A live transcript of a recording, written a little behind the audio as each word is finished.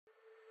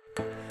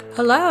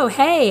Hello,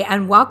 hey,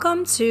 and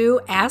welcome to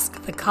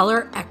Ask the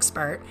Color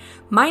Expert.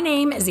 My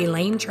name is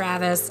Elaine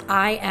Travis.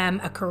 I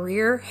am a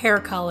career hair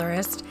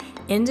colorist,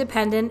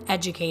 independent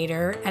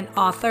educator, and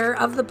author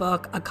of the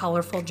book A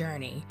Colorful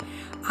Journey.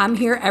 I'm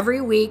here every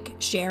week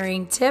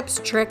sharing tips,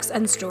 tricks,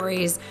 and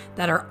stories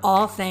that are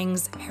all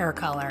things hair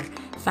color.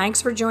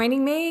 Thanks for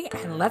joining me,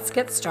 and let's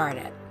get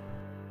started.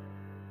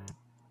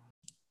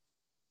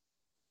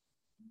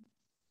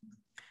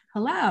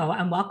 Hello,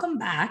 and welcome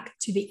back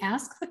to the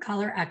Ask the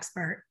Color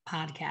Expert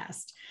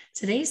podcast.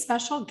 Today's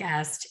special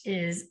guest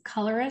is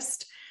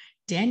colorist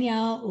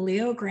Danielle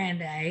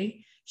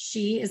Leogrande.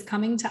 She is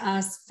coming to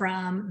us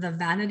from the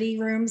Vanity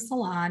Room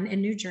Salon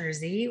in New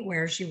Jersey,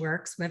 where she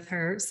works with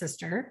her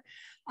sister.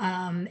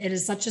 It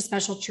is such a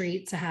special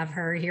treat to have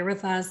her here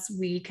with us.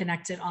 We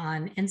connected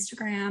on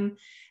Instagram,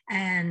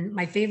 and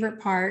my favorite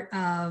part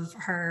of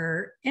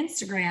her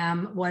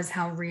Instagram was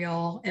how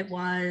real it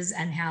was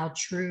and how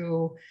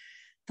true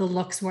the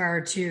looks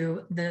were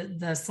to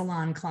the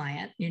salon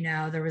client. You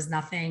know, there was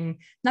nothing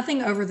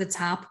over the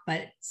top,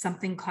 but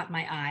something caught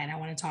my eye, and I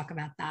want to talk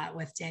about that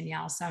with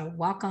Danielle. So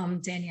welcome,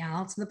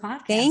 Danielle, to the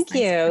podcast. Thank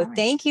you.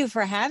 Thank you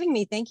for having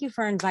me. Thank you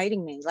for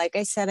inviting me. Like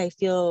I said, I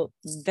feel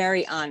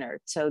very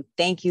honored. So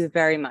thank you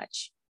very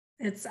much.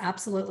 It's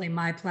absolutely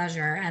my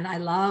pleasure. And I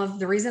love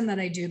the reason that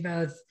I do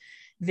both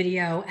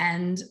video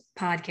and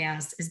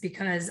podcast is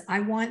because I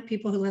want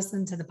people who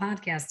listen to the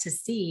podcast to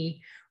see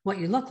what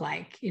you look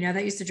like. You know,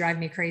 that used to drive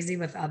me crazy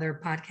with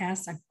other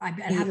podcasts. I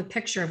have a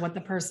picture of what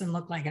the person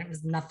looked like, and it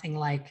was nothing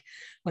like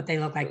what they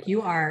look like.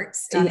 You are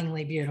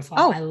stunningly beautiful.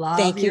 Oh, I love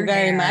thank you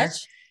very hair.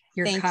 much.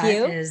 Your thank cut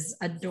you. is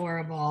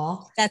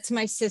adorable. That's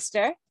my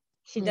sister.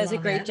 She does a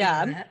great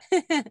job.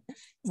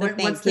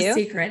 What's the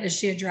secret? Is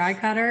she a dry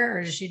cutter,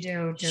 or does she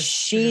do just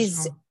She's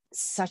traditional?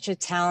 Such a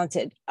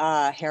talented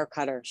hair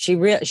cutter. She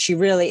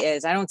really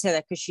is. I don't say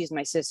that because she's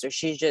my sister.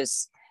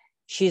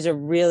 She's a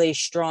really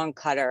strong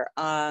cutter.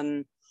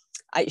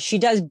 She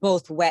does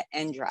both wet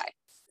and dry.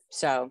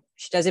 So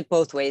she does it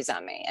both ways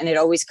on me, and it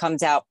always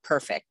comes out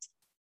perfect.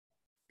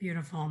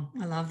 Beautiful.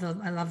 I love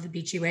the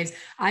beachy waves.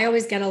 I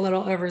always get a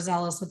little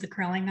overzealous with the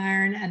curling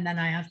iron, and then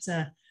I have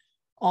to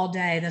all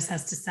day. This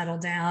has to settle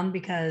down,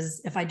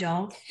 because if I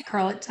don't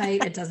curl it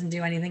tight, it doesn't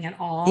do anything at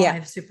all. Yeah. I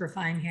have super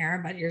fine hair,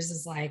 but yours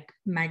is like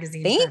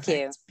magazine. Thank perfect.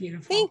 you. It's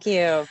beautiful. Thank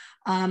you.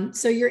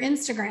 So your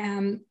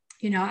Instagram,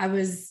 you know, I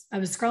was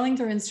scrolling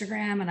through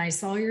Instagram and I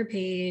saw your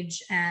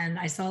page, and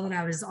I saw that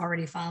I was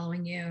already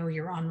following you.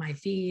 You're on my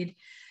feed.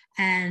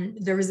 And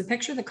there was a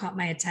picture that caught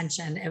my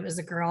attention. It was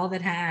a girl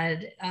that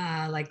had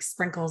like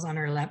sprinkles on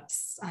her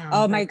lips.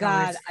 Oh my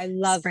God. I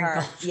love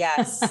her.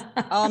 Yes.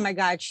 Oh my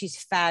God. She's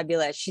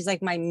fabulous. She's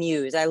like my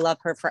muse. I love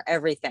her for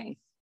everything.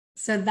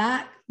 So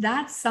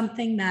that's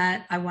something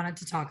that I wanted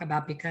to talk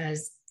about,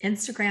 because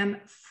Instagram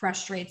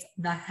frustrates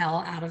the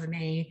hell out of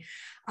me.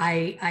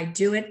 I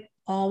do it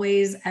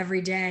always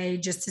every day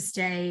just to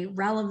stay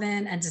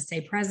relevant and to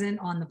stay present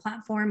on the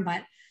platform,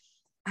 but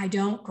I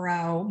don't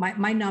grow.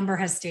 My number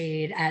has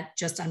stayed at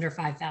just under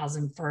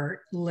 5,000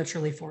 for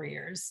literally 4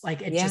 years.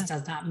 Like it just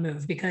does not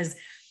move, because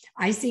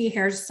I see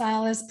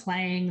hairstylists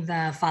playing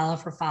the follow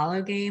for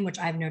follow game, which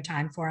I have no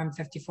time for. I'm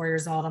 54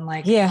 years old. I'm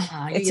like, it's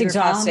either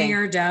exhausting. Follow me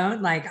or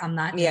don't. Like, I'm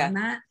not doing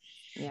that.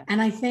 Yeah.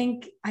 And I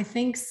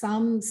think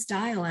some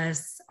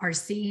stylists are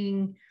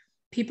seeing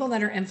people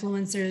that are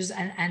influencers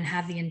and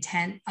have the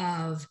intent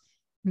of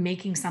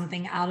making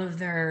something out of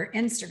their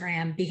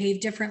Instagram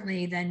behave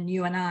differently than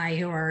you and I,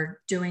 who are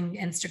doing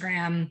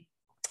Instagram,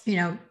 you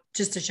know,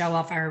 just to show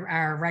off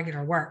our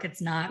regular work.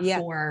 It's not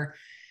for,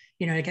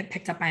 you know, to get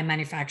picked up by a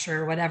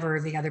manufacturer or whatever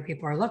the other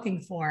people are looking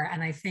for.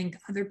 And I think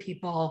other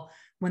people,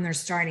 when they're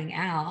starting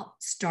out,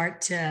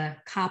 start to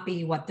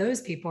copy what those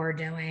people are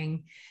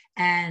doing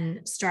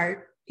and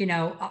start, you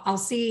know, I'll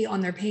see on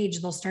their page,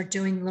 they'll start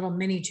doing little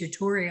mini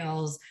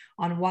tutorials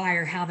on why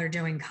or how they're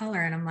doing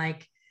color. And I'm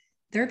like,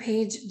 their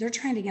page, they're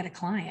trying to get a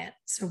client.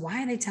 So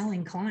why are they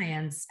telling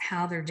clients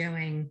how they're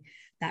doing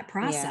that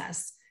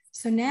process?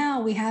 So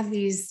now we have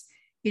these,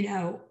 you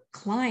know,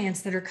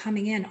 clients that are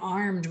coming in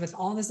armed with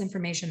all this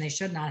information they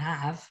should not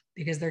have,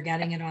 because they're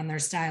getting it on their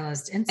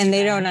stylist Instagram. And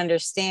they don't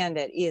understand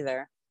it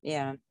either.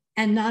 Yeah.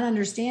 And not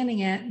understanding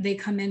it, they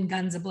come in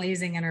guns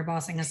a-blazing and are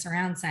bossing us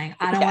around saying,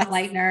 I don't want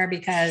lightener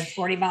because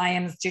 40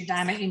 volumes, too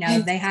diamond, you know,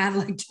 they have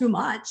like too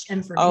much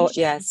information. Oh,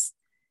 yes.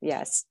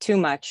 Yes. Too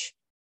much.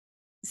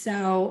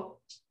 So,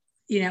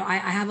 you know, I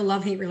have a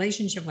love-hate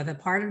relationship with it.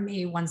 Part of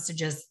me wants to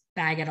just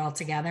bag it all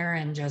together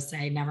and just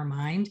say, never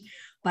mind.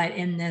 But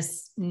in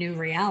this new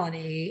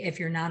reality, if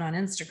you're not on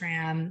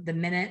Instagram, the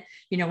minute,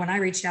 you know, when I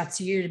reached out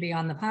to you to be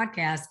on the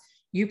podcast,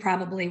 you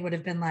probably would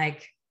have been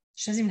like,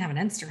 she doesn't even have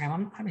an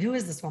Instagram. Who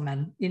is this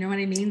woman? You know what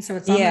I mean? So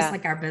it's almost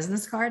like our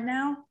business card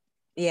now.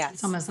 Yeah.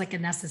 It's almost like a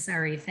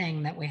necessary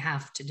thing that we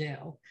have to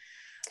do.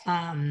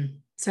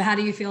 So how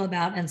do you feel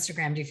about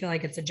Instagram? Do you feel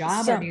like it's a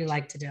job, or do you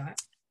like to do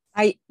it?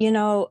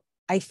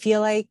 I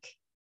feel like,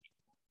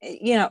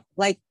 you know,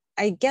 like,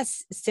 I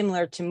guess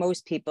similar to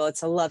most people,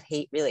 it's a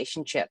love-hate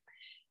relationship.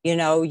 You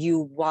know, you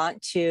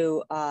want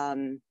to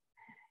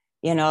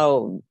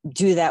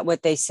do that,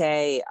 what they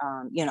say,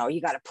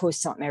 you got to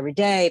post something every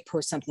day,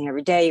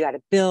 you got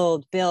to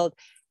build.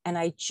 And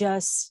I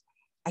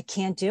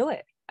can't do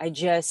it.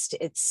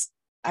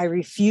 I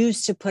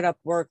refuse to put up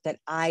work that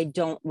I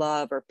don't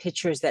love or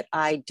pictures that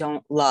I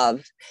don't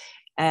love.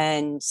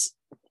 And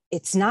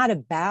it's not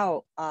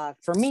about,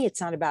 for me,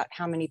 it's not about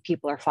how many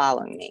people are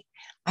following me.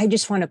 I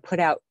just want to put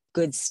out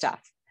good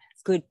stuff,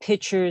 good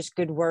pictures,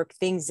 good work,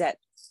 things that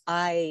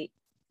I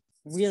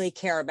really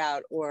care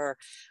about or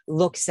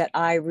looks that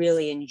I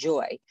really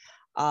enjoy.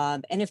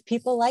 And if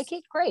people like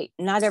it, great.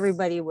 Not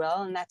everybody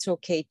will, and that's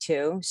okay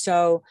too.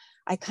 So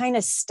I kind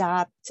of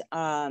stopped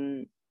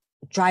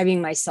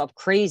driving myself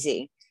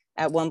crazy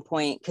at one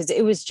point because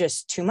it was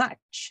just too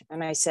much.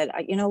 And I said,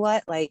 you know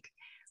what? Like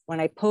when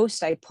I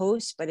post,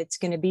 but it's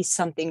going to be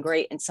something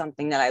great and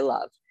something that I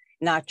love.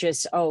 Not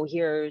just, oh,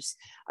 here's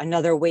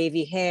another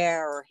wavy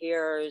hair or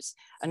here's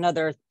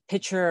another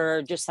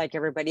picture just like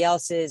everybody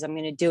else's. I'm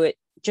going to do it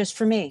just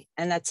for me.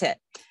 And that's it.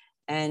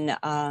 And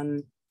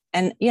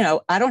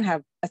I don't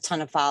have a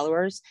ton of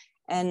followers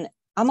and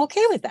I'm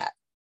okay with that.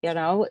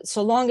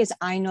 So long as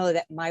I know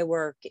that my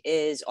work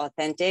is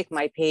authentic,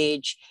 my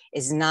page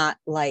is not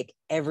like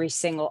every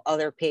single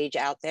other page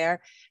out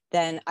there,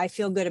 then I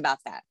feel good about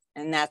that.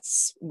 And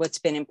that's what's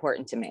been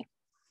important to me.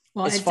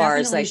 Well, as far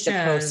as like the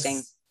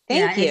posting.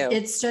 Thank you.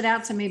 It stood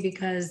out to me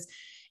because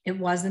it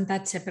wasn't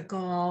that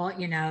typical,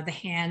 the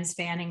hands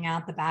fanning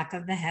out the back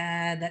of the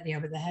head that,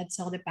 with the head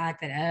tilted back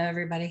that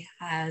everybody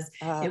has.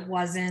 It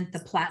wasn't the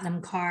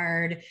platinum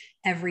card.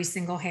 Every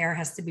single hair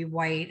has to be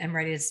white and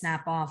ready to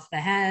snap off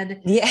the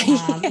head. Yeah.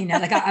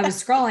 I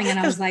was scrolling and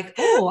I was like,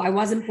 oh, I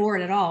wasn't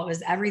bored at all.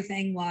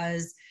 Everything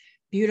was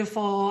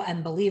beautiful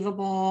and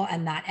believable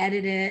and not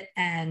edited.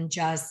 And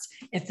just,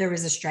 if there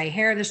was a stray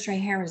hair, the stray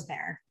hair was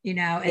there.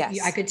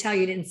 Yes. I could tell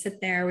you didn't sit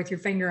there with your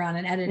finger on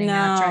an editing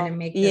app trying to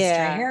make this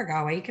stray hair go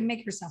away. You can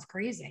make yourself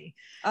crazy.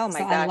 Oh my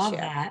gosh. I love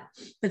that.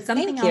 But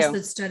something else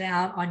that stood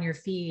out on your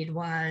feed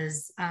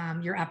was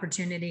your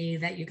opportunity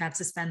that you got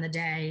to spend the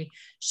day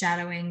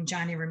shadowing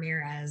Johnny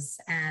Ramirez.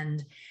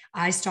 And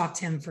I stalked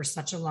him for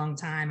such a long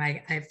time.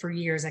 For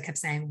years, I kept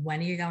saying, when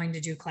are you going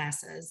to do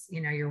classes?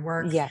 Your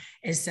work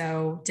is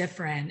so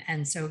different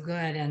and so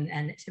good.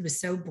 And it was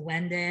so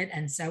blended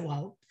and so,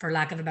 well, for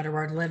lack of a better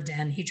word, lived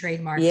in. He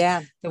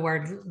trademarked the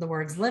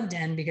words lived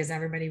in because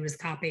everybody was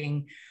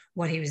copying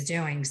what he was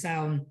doing.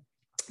 So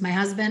my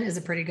husband is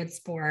a pretty good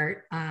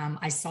sport.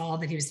 I saw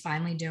that he was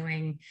finally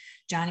doing,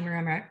 Johnny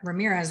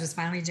Ramirez was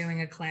finally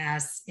doing a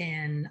class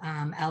in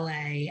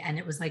LA, and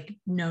it was like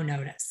no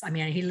notice. I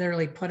mean, he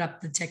literally put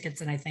up the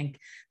tickets and I think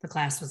the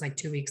class was like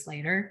 2 weeks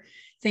later,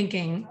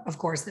 thinking, of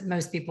course, that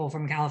most people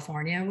from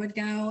California would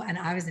go. And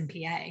I was in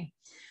PA.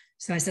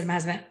 So I said to my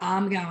husband,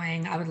 I'm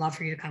going. I would love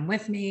for you to come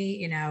with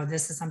me.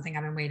 This is something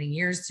I've been waiting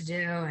years to do.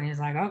 And he's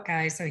like,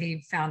 okay. So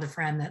he found a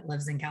friend that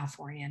lives in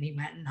California and he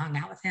went and hung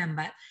out with him.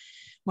 But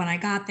when I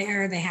got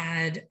there, they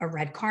had a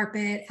red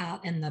carpet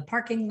out in the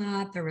parking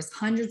lot. There was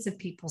hundreds of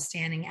people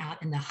standing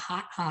out in the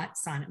hot, hot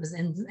sun. It was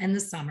in the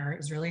summer. It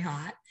was really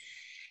hot.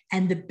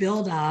 And the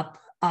buildup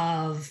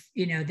of,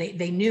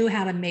 they knew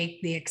how to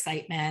make the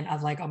excitement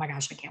of like, oh my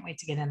gosh, I can't wait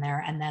to get in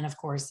there. And then of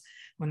course,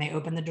 when they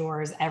opened the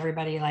doors,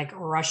 everybody like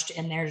rushed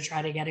in there to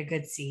try to get a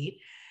good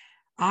seat.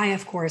 I,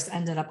 of course,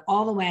 ended up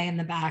all the way in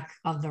the back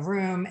of the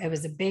room. It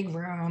was a big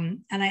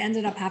room, and I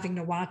ended up having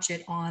to watch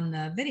it on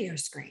the video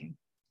screen.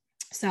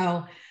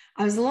 So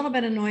I was a little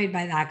bit annoyed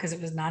by that because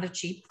it was not a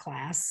cheap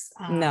class.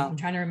 No. I'm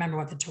trying to remember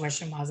what the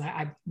tuition was.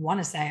 I want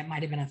to say it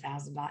might've been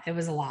 $1,000. It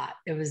was a lot.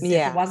 If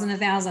it wasn't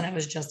 1,000, it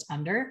was just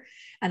under.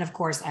 And of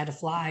course I had to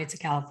fly to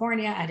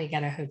California. I had to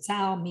get a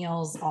hotel,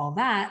 meals, all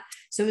that.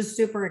 So it was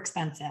super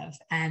expensive.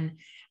 And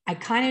I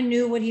kind of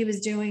knew what he was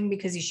doing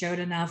because he showed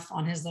enough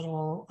on his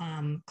little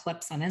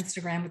clips on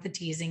Instagram with the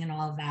teasing and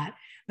all of that.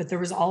 But there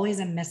was always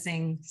a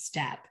missing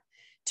step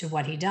to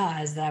what he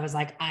does that I was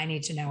like, I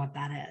need to know what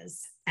that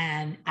is.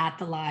 And at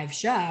the live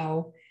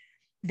show,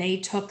 they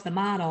took the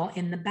model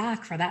in the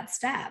back for that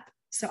step.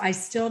 So I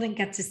still didn't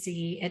get to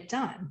see it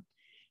done.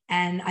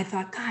 And I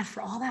thought, God,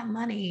 for all that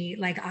money,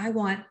 like I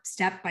want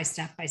step by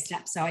step by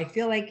step. So I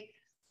feel like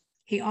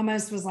he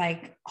almost was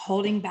like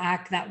holding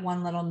back that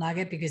one little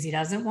nugget because he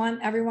doesn't want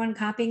everyone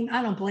copying.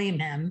 I don't blame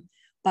him.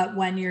 But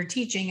when you're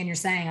teaching and you're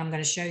saying, I'm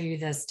going to show you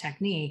this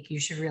technique, you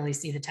should really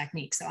see the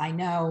technique. So I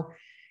know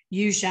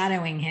you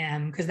shadowing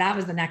him, because that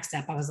was the next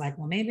step. I was like,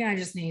 well, maybe I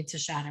just need to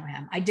shadow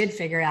him. I did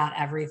figure out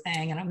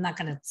everything, and I'm not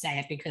going to say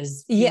it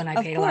because you and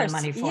I paid a lot of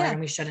money for it and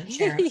we shouldn't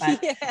share it.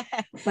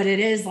 But, but it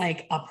is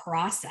like a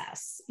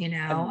process, and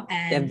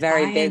a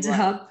very big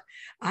one.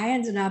 I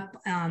ended up,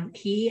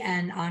 he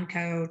and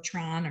Anko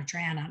Tran, or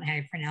Tran, I don't know how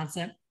you pronounce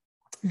it.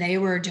 They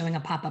were doing a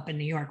pop-up in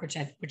New York,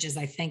 which is,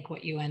 I think,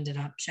 what you ended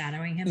up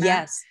shadowing him at.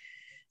 Yes.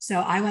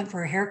 So I went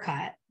for a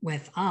haircut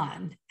with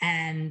An,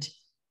 and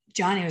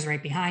Johnny was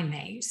right behind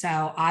me. So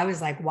I was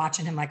like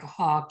watching him like a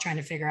hawk, trying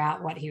to figure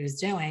out what he was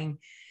doing.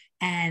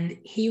 And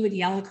he would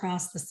yell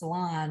across the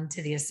salon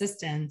to the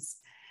assistants,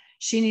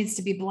 she needs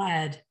to be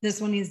bled.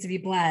 This one needs to be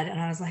bled. And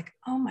I was like,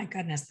 oh my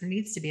goodness, there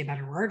needs to be a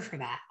better word for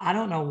that. I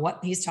don't know what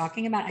he's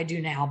talking about. I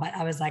do now, but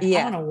I was like, I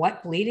don't know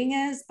what bleeding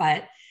is,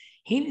 but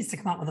he needs to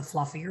come up with a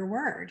fluffier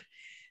word.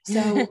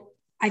 So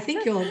I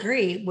think you'll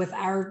agree with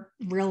our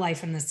real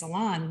life in the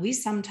salon. We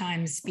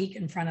sometimes speak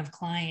in front of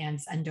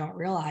clients and don't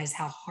realize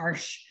how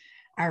harsh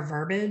our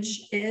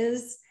verbiage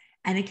is.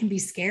 And it can be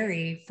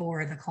scary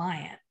for the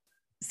client.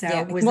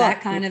 So was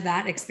that kind of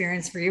that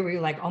experience for you? Were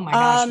you like, oh my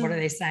gosh, what are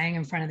they saying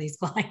in front of these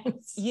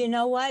clients? You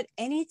know what?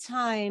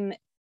 Anytime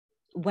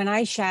when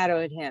I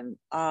shadowed him,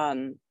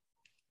 I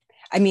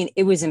mean,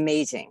 it was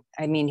amazing.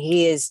 I mean,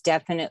 he is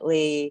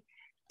definitely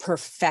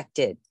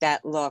perfected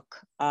that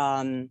look.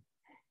 And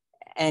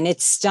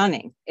it's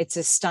stunning. It's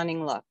a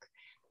stunning look.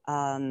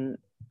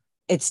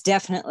 It's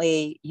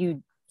definitely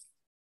you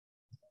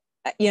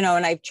know,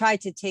 and I've tried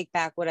to take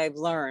back what I've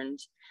learned.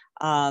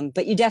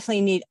 But you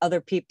definitely need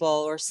other people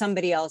or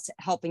somebody else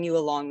helping you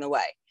along the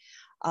way.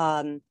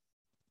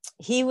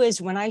 He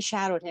was, when I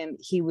shadowed him,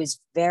 he was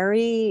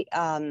very,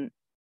 I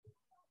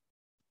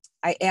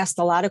asked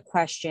a lot of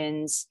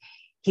questions.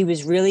 He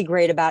was really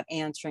great about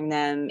answering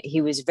them.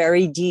 He was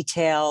very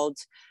detailed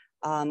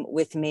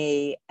with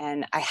me.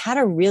 And I had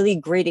a really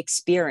great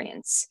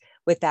experience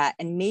with that.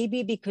 And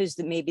maybe because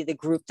maybe the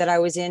group that I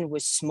was in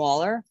was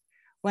smaller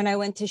when I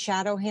went to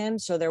shadow him.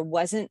 So there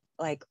wasn't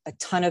like a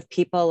ton of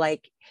people,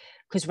 like,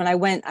 because when I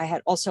went, I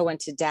had also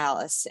went to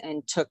Dallas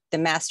and took the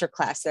master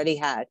class that he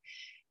had.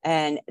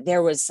 And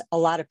there was a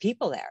lot of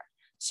people there.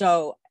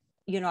 So,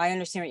 you know, I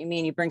understand what you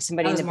mean. You bring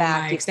somebody in the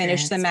back, you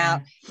finish them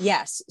out.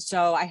 Yes.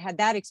 So I had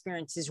that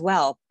experience as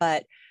well.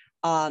 But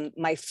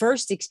my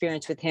first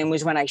experience with him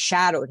was when I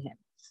shadowed him.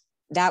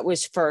 That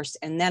was first.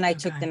 And then I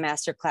took the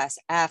master class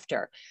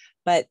after.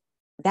 But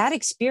that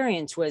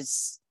experience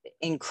was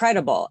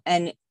incredible.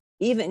 And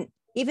even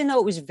though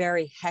it was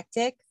very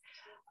hectic,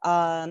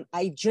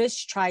 I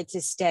just tried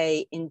to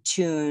stay in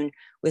tune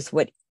with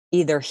what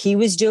either he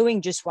was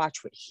doing, just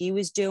watch what he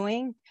was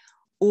doing,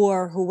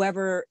 or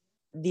whoever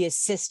the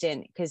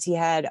assistant, because he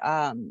had,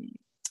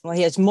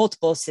 he has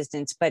multiple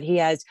assistants, but he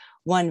has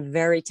one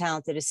very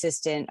talented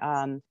assistant.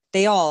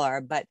 They all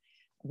are, but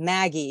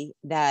Maggie,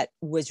 that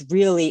was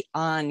really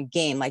on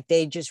game. Like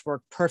they just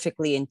worked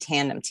perfectly in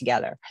tandem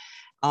together.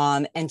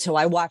 And so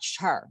I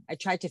watched her. I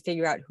tried to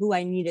figure out who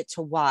I needed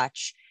to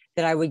watch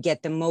that I would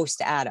get the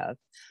most out of.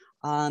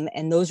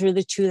 And those were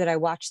the two that I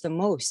watched the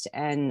most.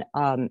 And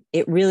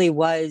it really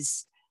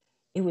was,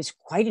 it was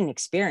quite an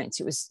experience.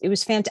 It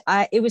was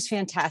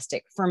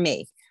fantastic for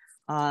me.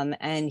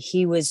 And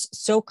he was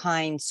so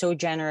kind, so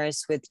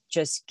generous with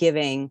just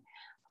giving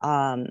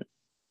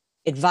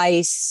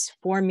advice,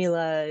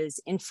 formulas,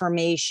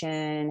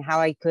 information,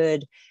 how I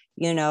could,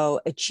 you know,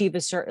 achieve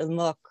a certain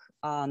look.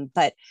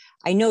 But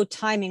I know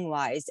timing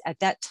wise, at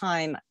that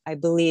time, I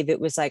believe it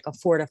was like a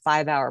 4 to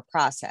 5 hour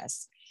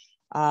process.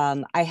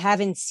 I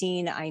haven't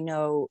seen, I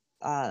know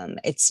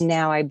it's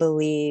now, I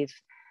believe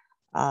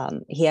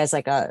he has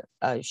like a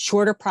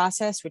shorter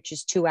process, which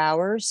is 2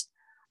 hours.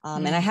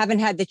 And I haven't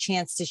had the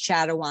chance to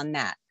shadow on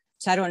that.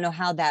 So I don't know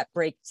how that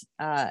breaks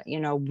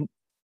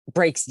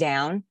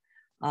down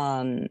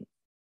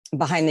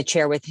behind the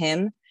chair with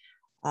him.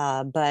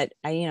 But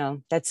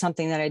that's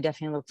something that I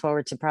definitely look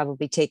forward to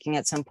probably taking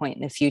at some point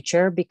in the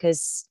future,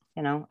 because,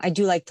 you know, I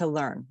do like to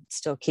learn,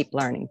 still keep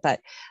learning.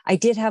 But I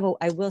did have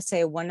I will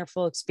say, a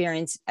wonderful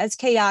experience, as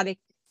chaotic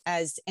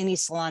as any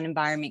salon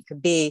environment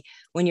could be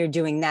when you're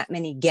doing that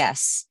many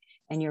guests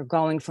and you're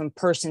going from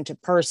person to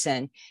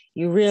person.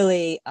 You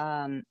really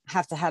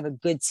have to have a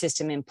good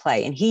system in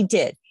play. And he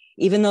did,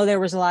 even though there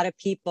was a lot of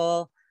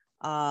people.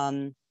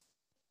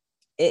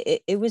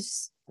 It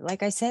was,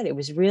 like I said, it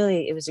was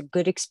a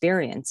good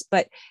experience.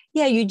 But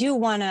yeah, you do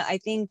want to, I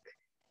think,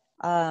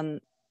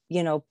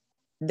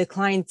 the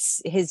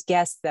clients, his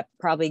guests that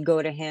probably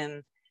go to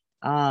him,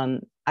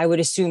 I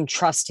would assume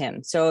trust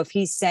him. So if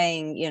he's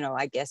saying, you know,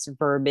 I guess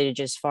verbiage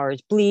as far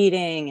as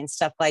bleeding and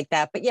stuff like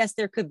that, but yes,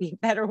 there could be a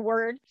better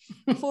word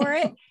for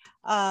it.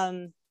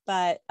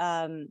 But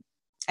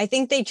I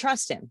think they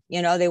trust him.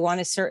 You know, they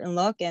want a certain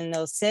look and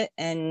they'll sit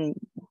and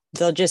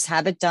they'll just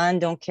have it done.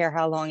 Don't care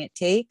how long it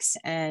takes.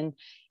 And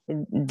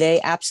they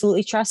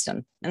absolutely trust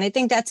him. And I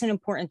think that's an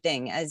important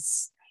thing.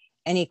 As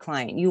any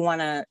client, you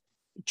want to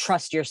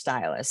trust your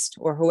stylist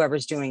or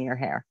whoever's doing your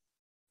hair.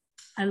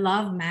 I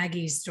love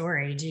Maggie's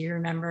story. Do you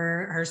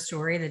remember her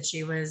story that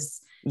she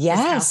was his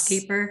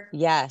housekeeper?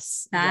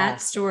 Yes.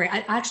 That story.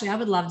 I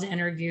would love to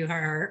interview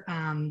her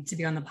to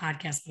be on the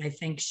podcast, but I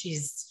think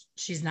she's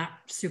not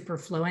super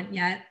fluent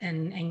yet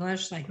in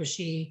English. Like, was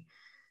she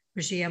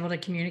able to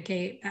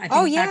communicate? I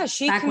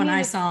think back when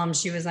I saw him,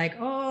 she was like,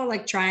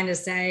 like trying to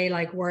say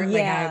like word,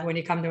 like when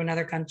you come to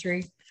another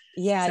country.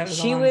 Yeah,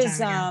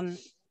 so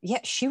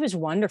she was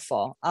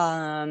wonderful.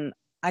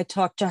 I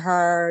talked to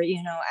her,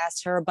 you know,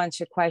 asked her a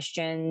bunch of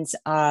questions.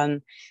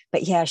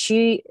 But yeah,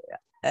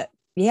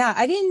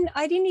 I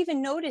didn't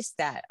even notice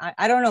that.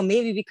 I don't know,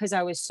 maybe because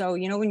I was so,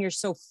 you know, when you're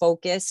so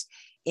focused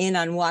in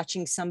on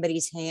watching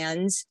somebody's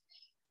hands,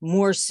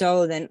 more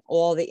so than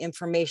all the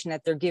information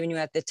that they're giving you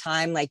at the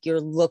time. Like you're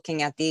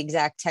looking at the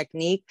exact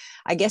technique.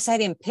 I guess I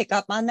didn't pick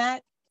up on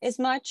that as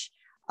much.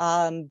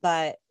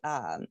 But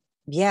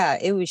yeah,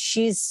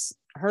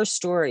 her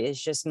story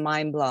is just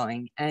mind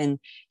blowing, and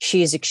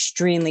she is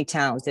extremely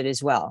talented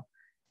as well.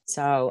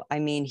 So, I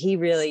mean, he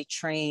really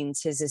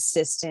trains his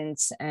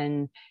assistants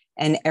and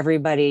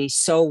everybody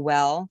so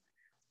well.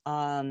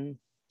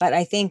 But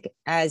I think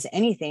as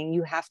anything,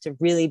 you have to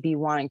really be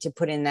wanting to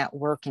put in that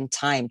work and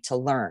time to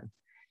learn,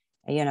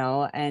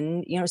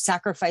 and,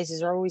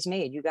 sacrifices are always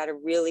made. You got to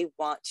really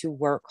want to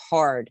work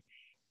hard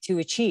to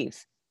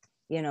achieve,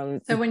 So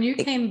when you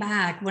came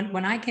back,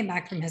 when I came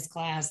back from his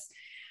class,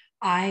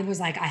 I was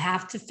like, I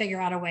have to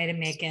figure out a way to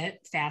make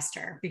it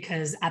faster,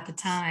 because at the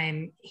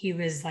time he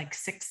was like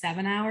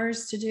 6-7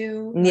 hours to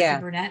do like a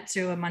brunette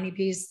to a money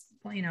piece,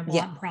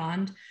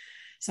 blonde.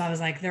 So I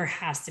was like, there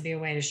has to be a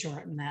way to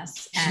shorten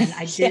this. And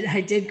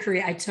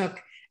I took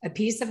a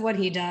piece of what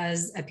he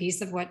does, a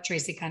piece of what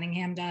Tracy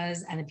Cunningham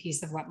does, and a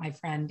piece of what my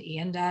friend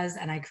Ian does.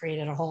 And I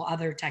created a whole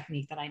other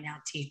technique that I now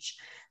teach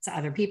to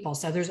other people.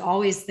 So there's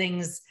always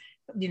things,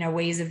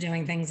 ways of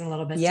doing things a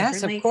little bit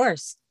differently. Yes, of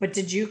course. But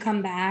did you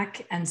come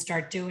back and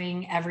start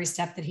doing every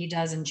step that he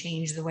does and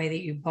change the way that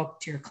you book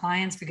to your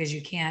clients? Because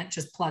you can't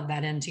just plug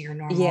that into your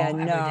normal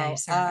everyday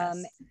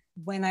service.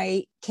 When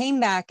I came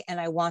back and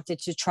I wanted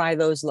to try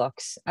those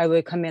looks, I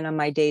would come in on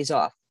my days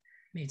off.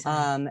 Me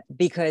too.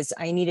 Because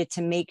I needed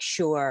to make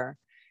sure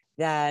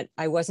that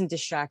I wasn't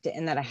distracted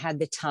and that I had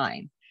the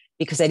time,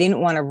 because I didn't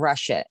want to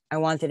rush it. I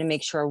wanted to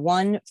make sure,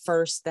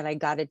 first, that I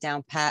got it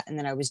down pat and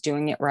that I was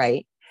doing it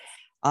right.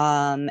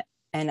 And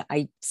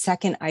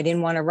second, I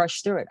didn't want to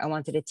rush through it. I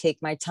wanted to take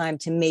my time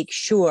to make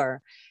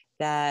sure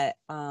that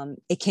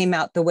it came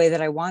out the way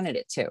that I wanted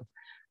it to,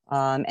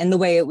 and the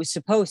way it was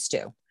supposed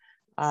to.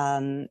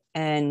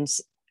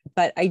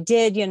 But I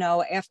did,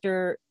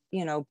 after,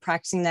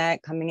 practicing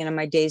that, coming in on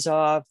my days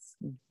off,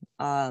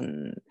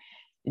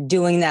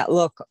 doing that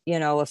look,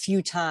 a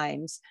few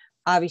times.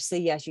 Obviously,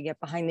 yes, you get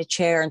behind the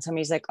chair and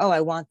somebody's like, oh, I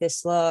want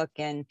this look.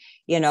 And,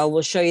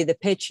 we'll show you the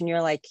pitch. And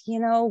you're like,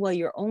 well,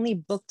 you're only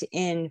booked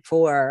in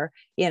for,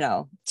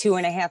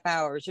 2.5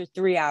 hours or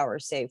 3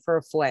 hours, say, for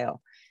a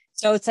foil.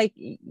 So it's like,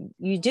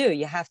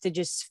 you have to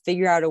just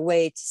figure out a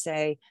way to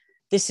say,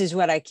 this is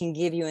what I can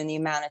give you in the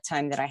amount of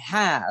time that I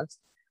have.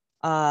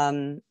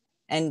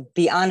 And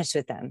be honest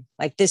with them.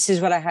 Like, this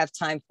is what I have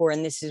time for.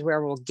 And this is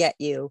where we'll get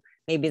you.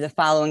 Maybe the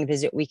following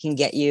visit, we can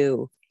get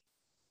you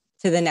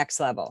to the next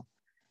level.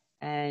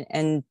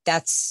 And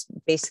that's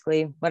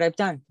basically what I've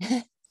done.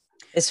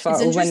 As far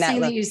it's interesting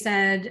that you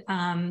said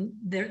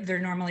they're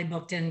normally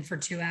booked in for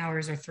 2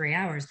 hours or 3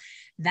 hours.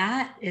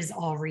 That is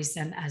all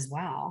recent as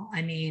well.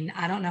 I mean,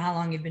 I don't know how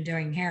long you've been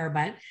doing hair,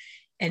 but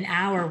an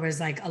hour was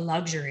like a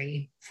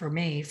luxury for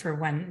me for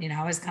when,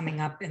 I was coming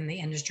up in the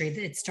industry.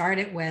 It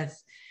started with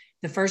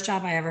the first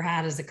job I ever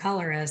had as a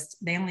colorist.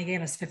 They only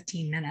gave us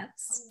 15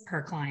 minutes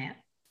per client.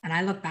 And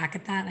I look back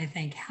at that and I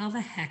think, how the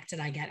heck did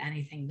I get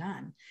anything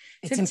done?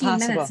 It's 15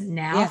 impossible. minutes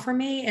now for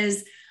me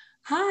is,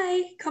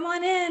 hi, come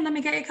on in. Let me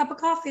get you a cup of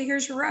coffee.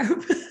 Here's your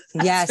robe.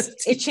 Yes,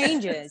 it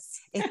changes.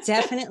 It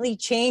definitely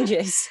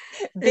changes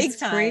big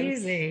time.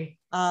 Crazy.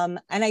 And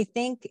I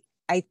think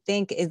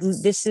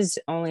this is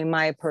only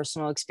my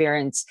personal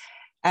experience.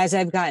 As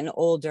I've gotten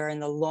older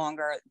and the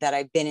longer that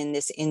I've been in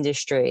this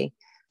industry,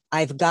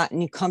 I've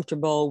gotten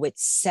comfortable with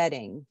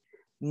setting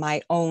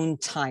my own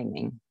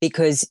timing,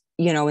 because,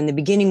 in the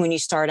beginning, when you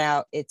start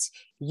out,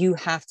 you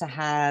have to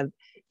have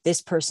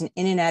this person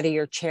in and out of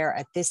your chair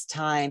at this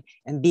time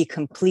and be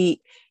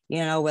complete,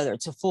 whether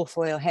it's a full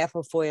foil, half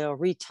a foil,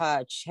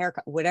 retouch,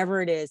 haircut, whatever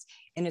it is,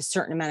 in a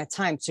certain amount of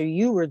time. So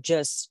you were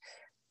just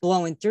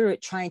blowing through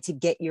it, trying to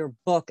get your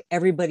book,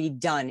 everybody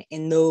done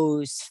in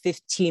those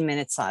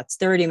 15-minute slots,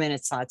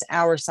 30-minute slots,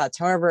 hour slots,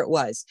 however it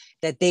was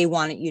that they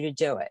wanted you to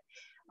do it.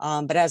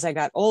 But as I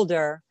got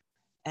older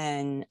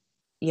and,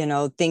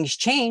 things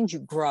change, you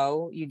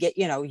grow, you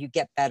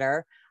get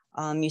better.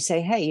 You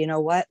say, hey, you know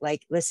what?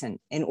 Like, listen,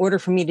 in order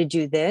for me to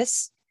do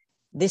this,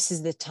 this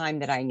is the time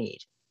that I need.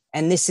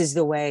 And this is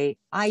the way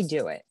I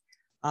do it,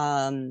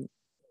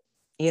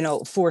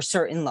 for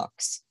certain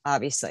looks,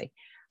 obviously.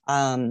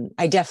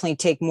 I definitely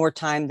take more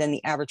time than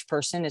the average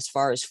person as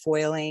far as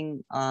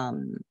foiling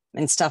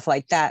and stuff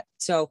like that.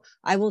 So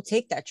I will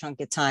take that chunk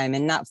of time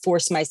and not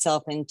force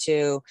myself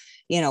into,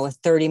 a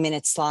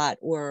 30-minute slot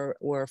or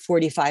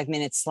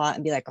 45-minute slot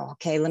and be like, oh,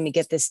 okay, let me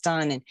get this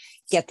done and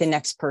get the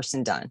next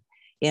person done,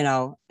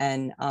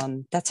 and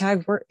that's how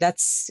I've worked.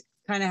 That's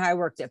kind of how I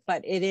worked it.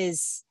 But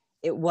it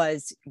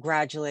was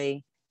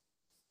gradually,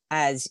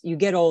 as you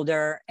get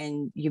older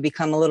and you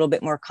become a little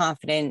bit more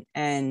confident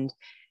and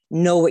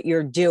know what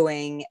you're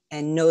doing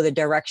and know the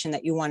direction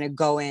that you want to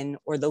go in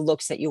or the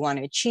looks that you want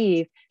to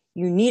achieve,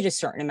 you need a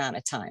certain amount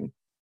of time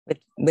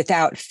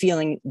without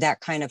feeling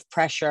that kind of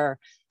pressure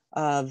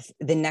of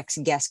the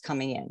next guest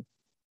coming in.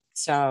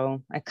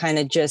 So I kind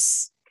of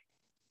just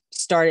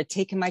started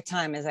taking my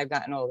time as I've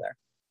gotten older.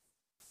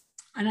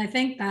 And I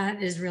think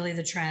that is really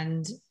the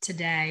trend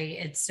today.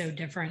 It's so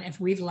different. If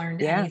we've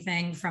learned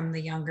anything from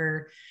the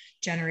younger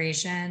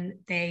generation,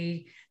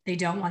 they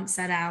don't want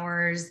set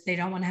hours. They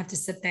don't want to have to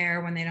sit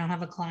there when they don't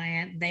have a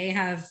client. They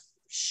have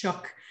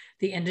shook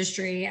the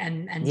industry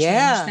and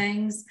changed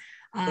things.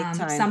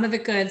 Some of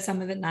it good,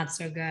 some of it not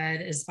so good,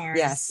 as far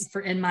as,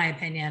 for, in my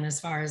opinion, as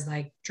far as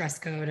like dress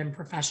code and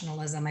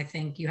professionalism. I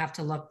think you have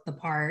to look the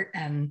part,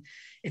 and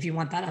if you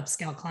want that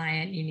upscale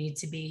client, you need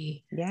to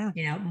be,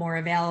 you know, more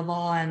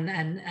available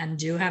and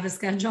do have a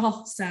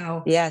schedule.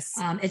 So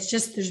it's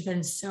just, there's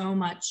been so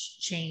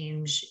much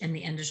change in the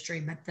industry,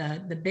 but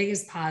the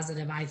biggest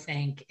positive, I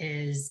think,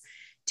 is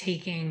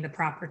taking the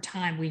proper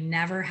time. We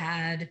never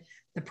had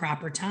the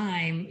proper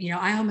time. You know,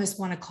 I almost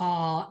want to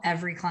call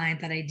every client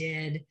that I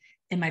did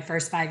in my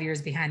first 5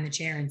 years behind the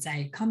chair and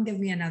say, come give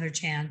me another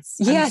chance.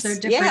 I'm so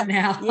different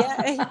now.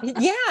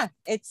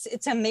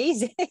 It's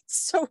amazing. It's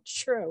so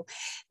true.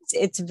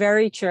 It's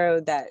very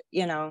true that,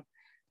 you know,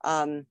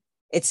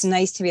 it's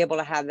nice to be able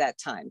to have that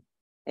time.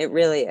 It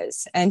really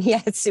is. And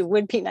yes, it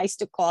would be nice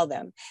to call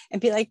them and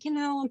be like, you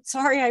know, I'm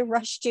sorry I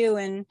rushed you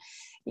and,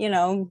 you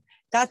know,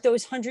 got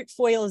those 100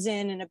 foils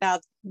in about,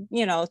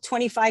 you know,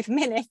 25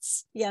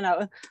 minutes, you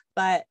know,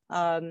 but,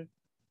 you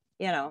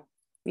know,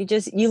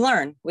 you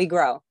learn, we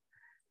grow.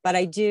 But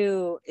I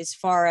do, as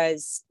far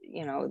as,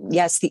 you know,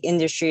 yes, the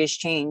industry has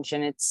changed,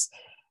 and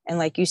and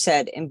like you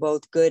said, in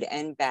both good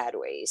and bad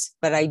ways.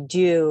 But I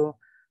do,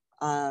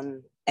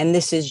 and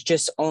this is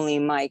just only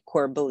my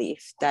core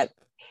belief, that,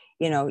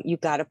 you know, you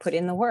got to put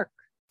in the work.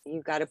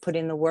 You got to put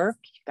in the work.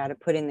 You got to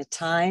put in the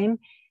time.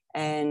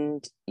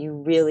 And you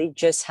really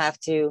just have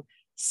to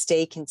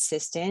stay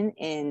consistent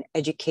in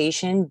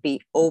education,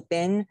 be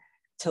open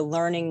to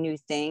learning new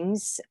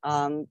things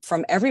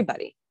from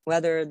everybody,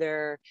 whether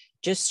they're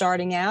just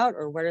starting out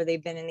or whether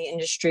they've been in the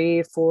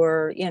industry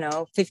for, you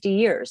know, 50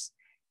 years.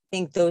 I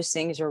think those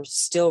things are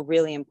still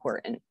really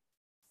important.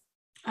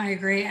 I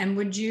agree. And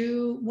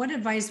what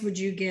advice would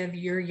you give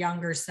your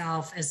younger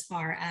self as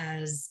far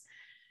as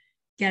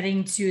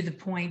getting to the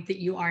point that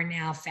you are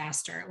now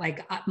faster?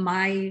 Like,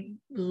 my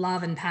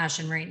love and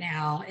passion right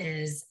now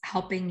is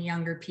helping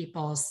younger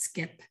people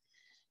skip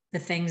the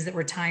things that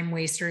were time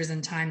wasters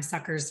and time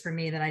suckers for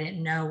me that I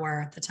didn't know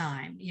were at the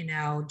time, you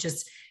know,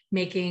 just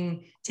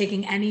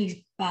taking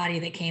anybody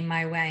that came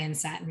my way and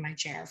sat in my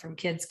chair, from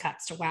kids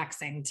cuts to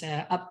waxing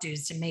to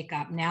updos to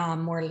makeup. Now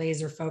I'm more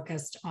laser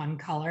focused on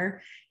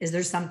color. Is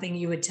there something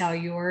you would tell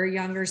your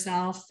younger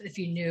self if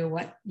you knew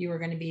what you were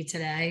going to be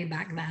today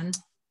back then?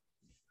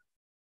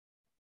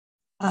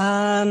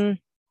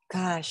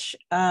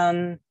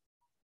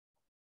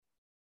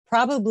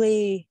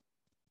 Probably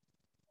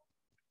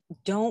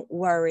don't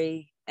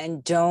worry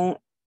and don't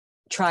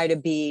try to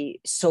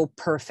be so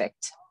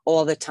perfect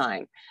all the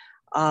time.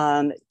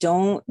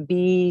 Don't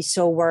be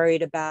so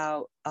worried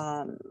about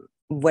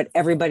what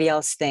everybody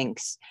else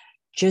thinks.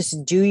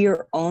 Just do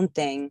your own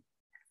thing.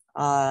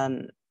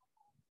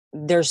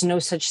 There's no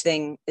such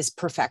thing as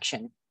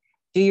perfection.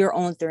 Do your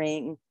own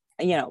thing,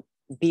 you know,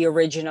 be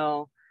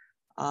original,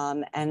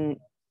 and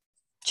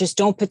just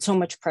don't put so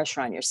much pressure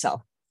on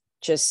yourself.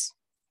 Just,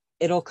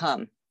 it'll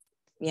come,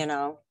 you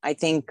know. I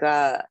think,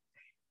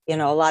 you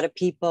know, a lot of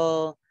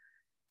people,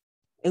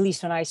 at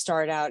least when I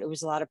started out, it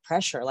was a lot of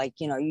pressure. Like,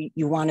 you know,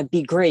 you want to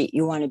be great.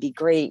 You want to be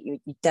great.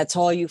 That's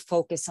all you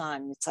focus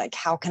on. It's like,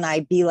 how can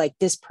I be like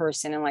this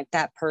person and like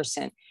that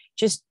person?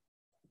 Just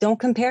don't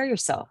compare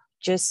yourself.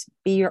 Just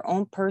be your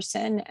own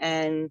person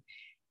and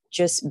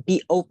just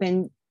be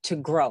open to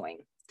growing.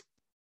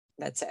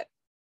 That's it.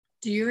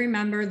 Do you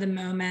remember the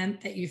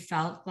moment that you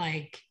felt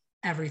like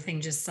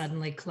everything just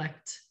suddenly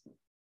clicked?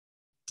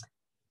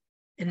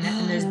 In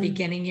those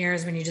beginning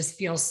years when you just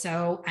feel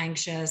so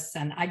anxious.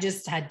 And I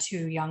just had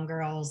 2 young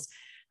girls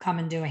come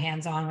and do a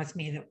hands-on with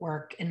me that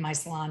work in my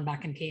salon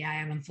back in PA.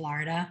 I'm in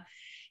Florida,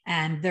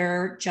 and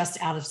they're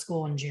just out of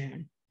school in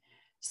June.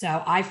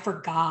 So I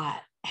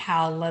forgot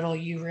how little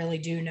you really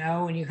do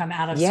know when you come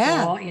out of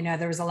school. You know,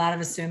 there was a lot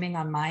of assuming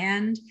on my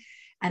end,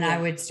 and I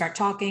would start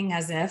talking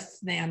as if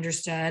they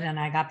understood, and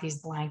I got these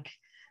blank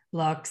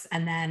looks.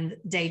 And then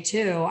day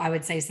 2, I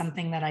would say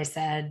something that I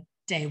said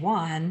day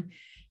 1,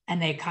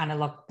 and they kind of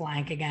looked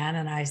blank again.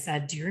 And I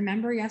said, do you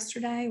remember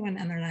yesterday when,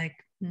 and they're like,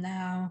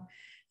 no.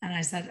 And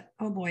I said,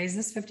 oh boy, is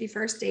this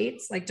 51st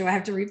dates? Like, do I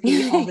have to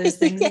repeat all those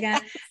things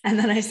again? And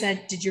then I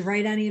said, did you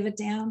write any of it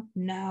down?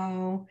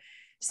 No.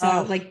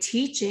 So like,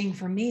 teaching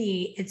for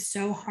me, it's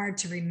so hard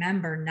to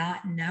remember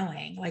not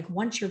knowing. Like,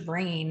 once your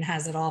brain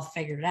has it all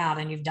figured out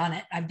and you've done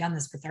it, I've done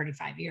this for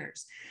 35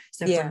 years.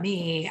 So for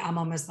me, I'm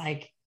almost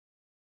like,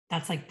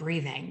 that's like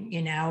breathing,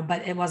 you know,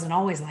 but it wasn't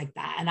always like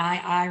that. And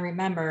I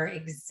remember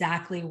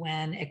exactly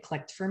when it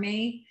clicked for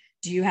me.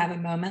 Do you have a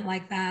moment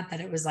like that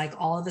it was like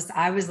all of this?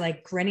 I was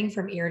like grinning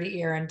from ear to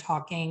ear and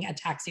talking a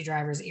taxi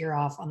driver's ear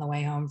off on the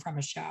way home from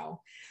a show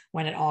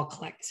when it all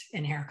clicked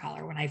in hair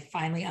color, when I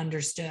finally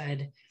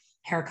understood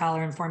hair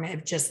color and format,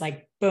 it just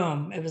like,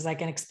 boom, it was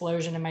like an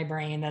explosion in my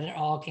brain that it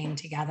all came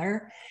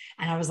together.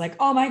 And I was like,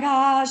 oh my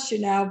gosh, you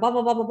know, blah,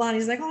 blah, blah, blah, blah. And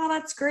he's like, oh,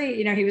 that's great.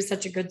 You know, he was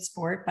such a good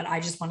sport, but I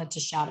just wanted to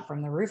shout it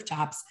from the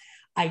rooftops.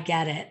 I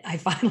get it. I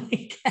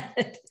finally get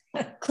it.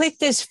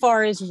 Clicked as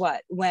far as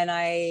what? When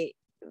I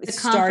the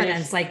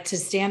confidence, like to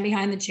stand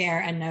behind the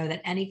chair and know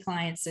that any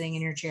client sitting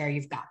in your chair,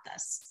 you've got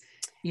this.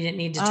 You didn't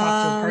need to talk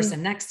to a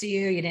person next to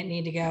you. You didn't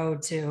need to go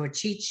to a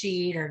cheat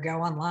sheet or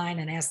go online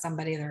and ask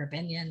somebody their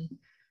opinion.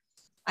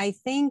 I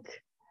think,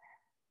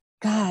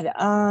 God,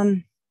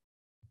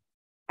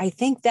 I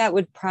think that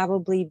would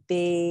probably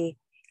be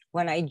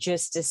when I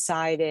just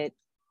decided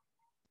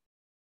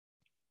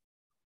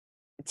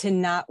to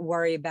not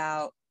worry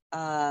about,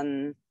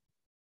 how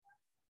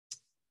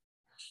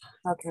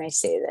can I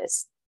say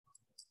this?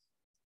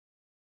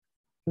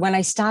 When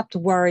I stopped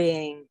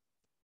worrying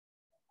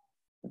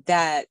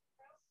that,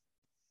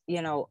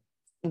 you know,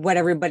 what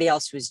everybody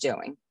else was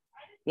doing,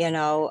 you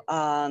know,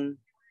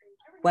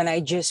 when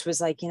I just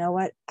was like, you know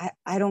what,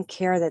 I don't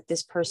care that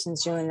this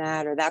person's doing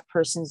that or that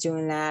person's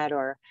doing that,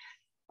 or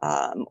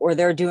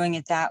they're doing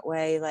it that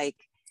way. Like,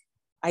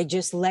 I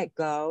just let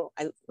go.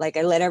 I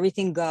let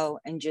everything go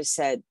and just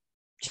said,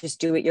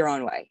 just do it your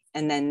own way.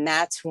 And then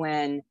that's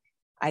when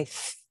I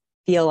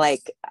feel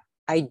like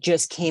I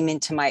just came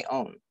into my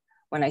own,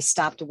 when I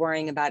stopped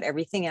worrying about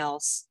everything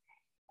else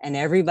and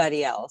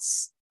everybody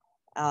else.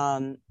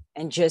 And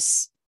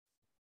just,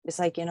 it's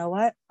like, you know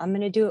what, I'm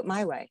going to do it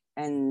my way.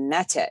 And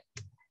that's it.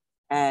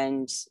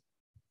 And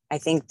I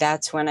think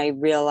that's when I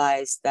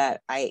realized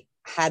that I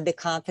had the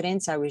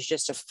confidence. I was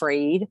just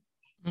afraid,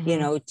 you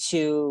know,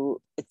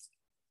 to,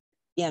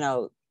 you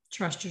know,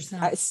 trust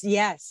yourself.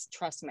 Yes.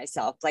 Trust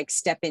myself, like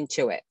step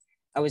into it.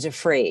 I was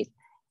afraid.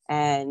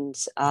 And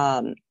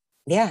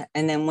yeah.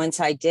 And then once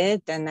I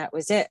did, then that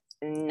was it.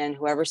 And then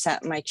whoever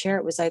sat in my chair,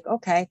 it was like,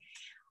 okay,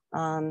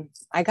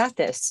 I got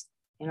this,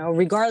 you know,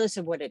 regardless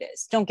of what it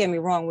is. Don't get me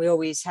wrong. We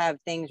always have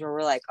things where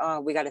we're like,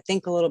 oh, we got to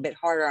think a little bit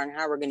harder on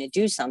how we're going to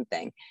do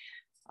something.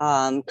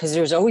 Because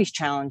there's always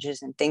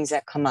challenges and things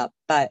that come up.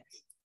 But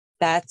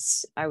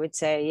that's, I would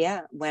say,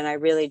 yeah, when I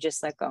really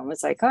just let go and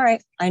was like, all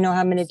right, I know how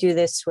I'm going to do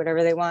this,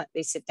 whatever they want,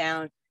 they sit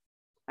down,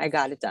 I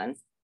got it done.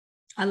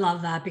 I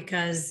love that,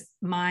 because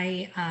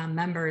my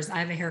members, I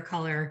have a Hair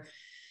Color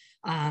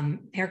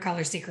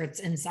Secrets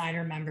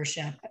Insider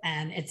membership,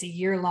 and it's a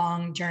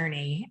year-long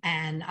journey.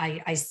 And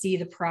I see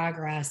the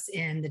progress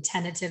in the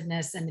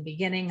tentativeness in the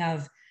beginning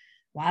of,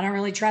 well, I don't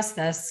really trust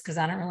this because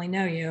I don't really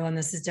know you, and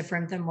this is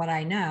different than what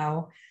I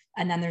know.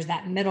 And then there's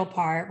that middle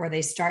part where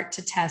they start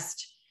to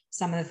test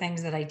some of the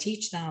things that I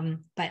teach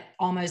them, but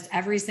almost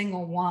every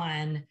single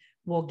one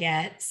will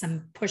get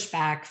some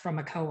pushback from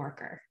a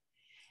coworker.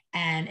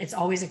 And it's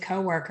always a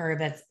coworker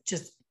that's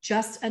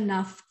just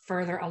enough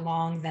further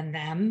along than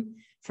them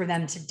for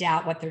them to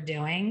doubt what they're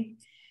doing.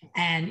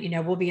 And, you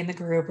know, we'll be in the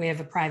group. We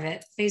have a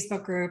private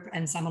Facebook group,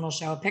 and someone will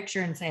show a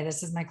picture and say,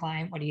 this is my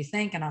client. What do you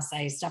think? And I'll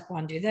say, step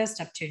 1, do this,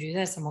 step 2, do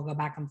this. And we'll go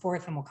back and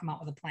forth and we'll come up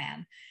with a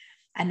plan.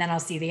 And then I'll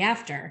see the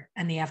after,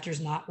 and the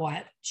after's not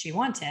what she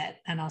wanted.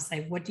 And I'll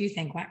say, what do you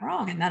think went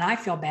wrong? And then I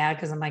feel bad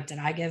because I'm like, did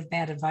I give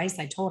bad advice?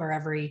 I told her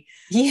every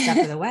step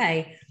of the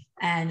way.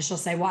 And she'll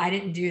say, well, I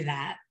didn't do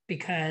that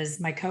because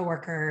my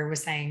coworker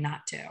was saying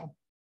not to.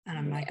 And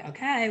I'm like,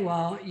 okay,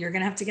 well, you're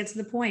going to have to get to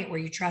the point where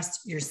you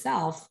trust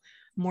yourself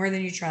more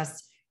than you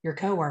trust your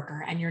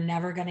coworker. And you're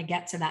never going to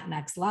get to that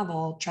next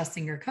level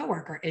trusting your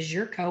coworker. Is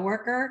your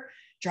coworker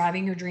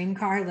driving your dream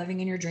car, living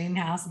in your dream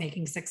house,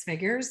 making 6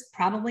 figures?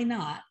 Probably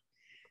not.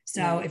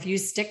 So if you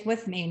stick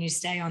with me and you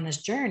stay on this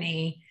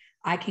journey,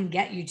 I can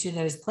get you to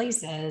those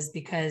places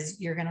because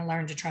you're going to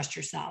learn to trust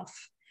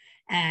yourself.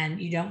 And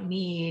you don't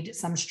need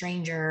some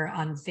stranger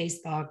on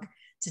Facebook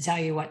to tell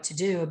you what to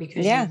do,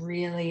 because you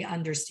really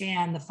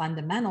understand the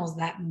fundamentals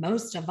that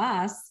most of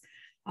us,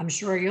 I'm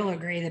sure you'll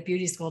agree, that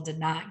beauty school did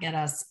not get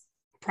us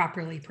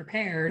properly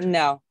prepared.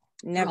 No,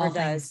 never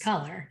does.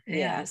 Color.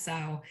 Yeah.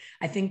 So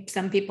I think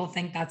some people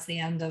think that's the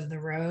end of the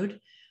road.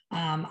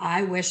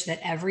 I wish that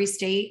every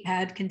state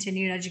had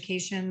continued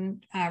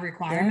education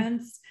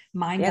requirements.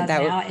 Mine does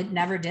now. It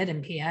never did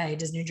in PA.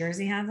 Does New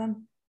Jersey have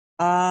them?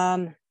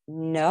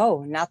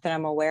 No, not that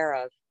I'm aware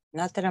of.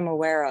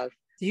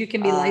 So you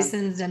can be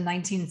licensed in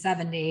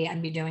 1970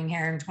 and be doing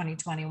hair in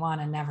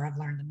 2021 and never have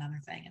learned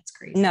another thing. It's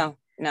crazy. No.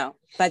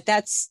 But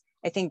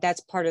I think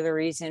that's part of the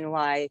reason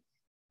why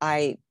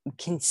I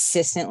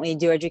consistently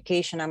do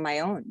education on my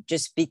own,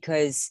 just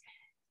because,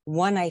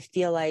 one, I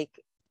feel like,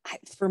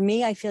 for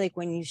me, I feel like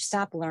when you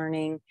stop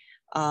learning,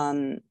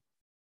 and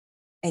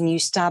you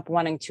stop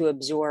wanting to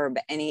absorb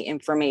any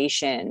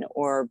information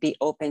or be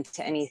open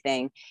to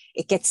anything,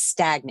 it gets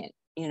stagnant,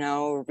 you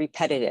know,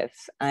 repetitive.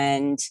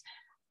 And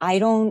I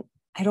don't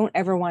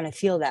ever want to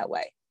feel that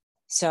way.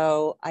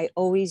 So I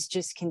always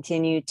just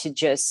continue to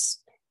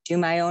just do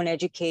my own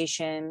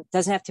education.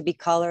 Doesn't have to be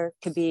color,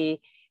 could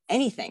be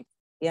anything,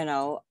 you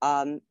know,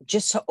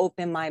 just to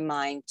open my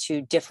mind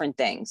to different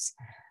things.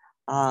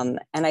 And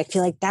I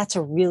feel like that's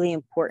a really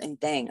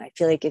important thing. I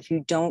feel like if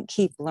you don't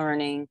keep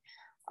learning,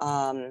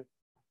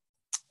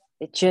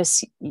 it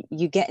just,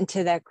 you get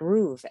into that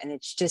groove, and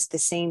it's just the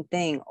same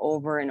thing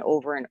over and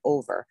over and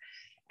over.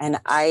 And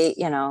I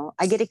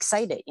get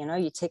excited,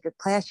 you take a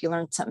class, you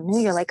learn something new,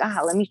 you're like,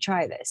 let me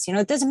try this.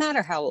 It doesn't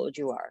matter how old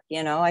you are.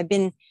 I've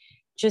been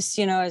just,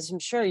 as I'm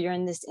sure you're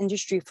in this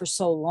industry for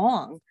so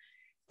long,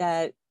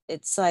 that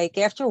it's like,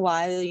 after a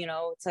while,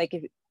 it's like,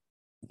 if,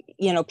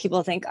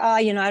 people think,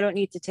 I don't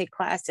need to take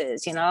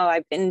classes,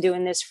 I've been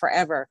doing this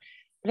forever.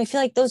 But I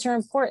feel like those are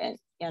important,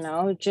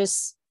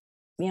 just,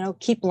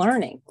 keep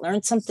learning,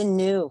 learn something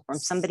new from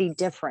somebody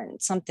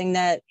different, something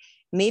that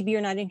maybe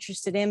you're not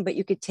interested in, but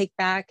you could take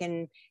back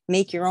and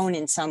make your own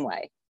in some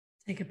way.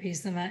 Take a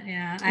piece of it.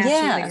 Yeah, I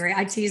absolutely agree.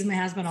 I tease my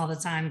husband all the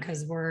time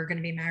because we're going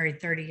to be married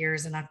 30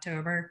 years in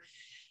October.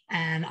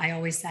 And I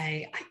always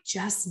say, I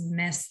just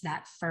miss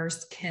that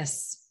first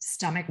kiss,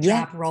 stomach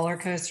drop roller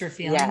coaster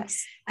feeling.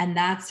 Yes. And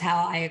that's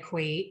how I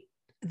equate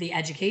the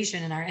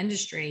education in our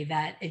industry,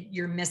 that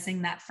you're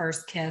missing that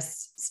first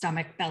kiss,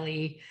 stomach,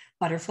 belly,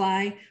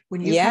 butterfly.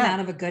 When you come out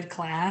of a good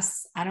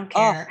class, I don't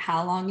care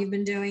how long you've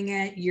been doing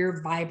it,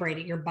 you're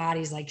vibrating, your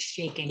body's like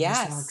shaking. You're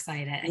so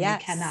excited, and you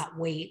cannot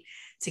wait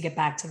to get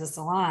back to the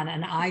salon.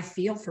 And I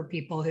feel for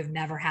people who've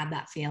never had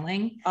that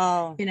feeling.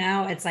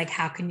 It's like,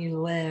 how can you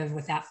live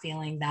without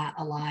feeling that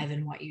alive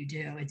in what you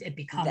do? It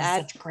becomes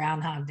such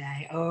Groundhog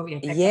Day. You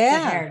pick up your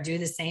hair, do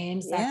the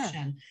same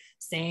section,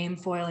 same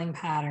foiling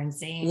pattern,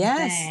 same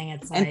thing.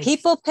 It's like, and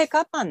people pick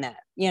up on that,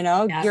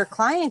 your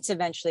clients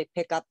eventually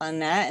pick up on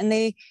that, and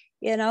they,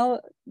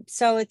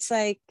 so it's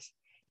like,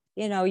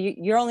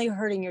 you're only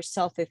hurting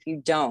yourself if you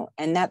don't.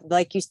 And that,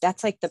 like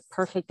that's like the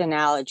perfect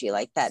analogy,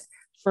 like that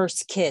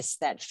first kiss,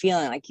 that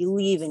feeling, like you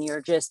leave and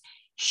you're just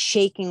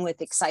shaking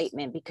with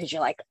excitement because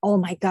you're like, oh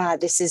my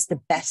God, this is the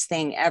best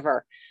thing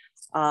ever.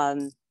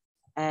 And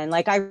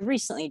like, I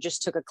recently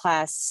just took a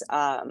class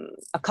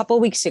a couple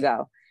of weeks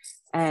ago,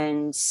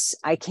 and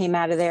I came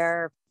out of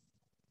there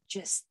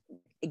just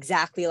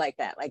exactly like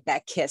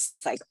that kiss,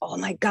 like, oh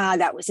my God,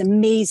 that was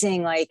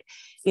amazing. Like,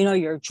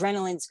 your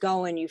adrenaline's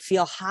going, you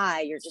feel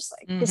high, you're just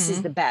like, this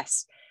is the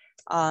best.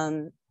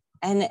 And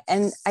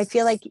I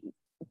feel like,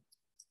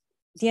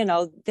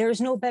 there's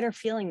no better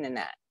feeling than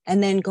that.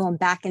 And then going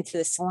back into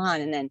the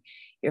salon, and then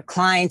your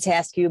clients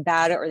ask you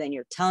about it, or then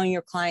you're telling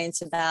your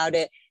clients about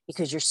it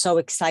because you're so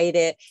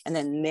excited, and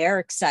then they're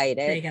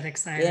excited. They get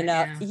excited.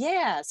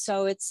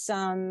 So it's,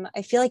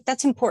 I feel like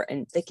that's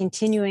important. The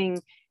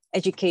continuing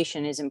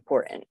education is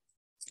important.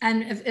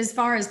 And as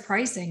far as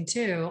pricing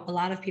too, a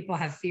lot of people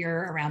have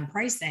fear around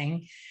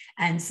pricing,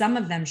 and some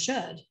of them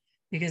should,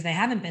 because they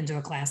haven't been to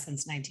a class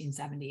since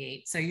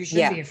 1978. So you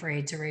should be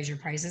afraid to raise your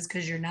prices,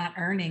 because you're not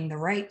earning the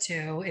right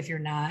to if you're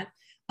not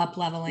up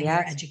leveling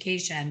your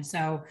education.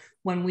 So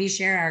when we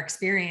share our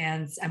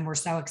experience and we're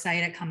so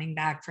excited coming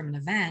back from an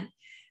event,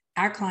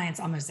 our clients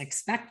almost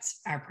expect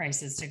our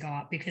prices to go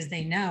up, because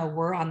they know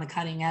we're on the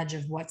cutting edge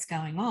of what's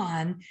going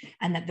on,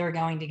 and that they're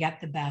going to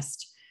get the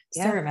best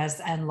service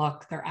and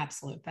look their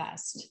absolute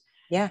best.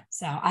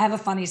 So I have a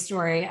funny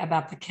story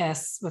about the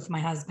kiss with my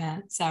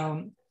husband.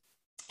 So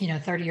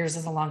 30 years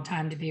is a long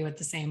time to be with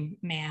the same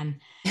man.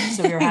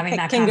 So we were having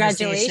that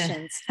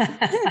conversation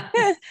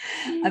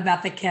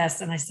about the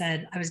kiss. And I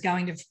said, I was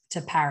going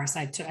to Paris.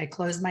 I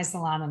closed my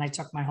salon and I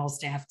took my whole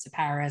staff to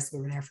Paris. We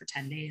were there for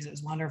 10 days. It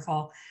was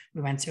wonderful.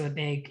 We went to a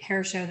big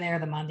hair show there,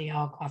 the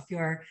Mondial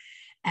Coiffure.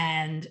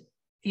 And,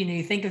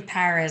 you think of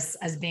Paris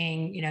as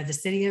being, the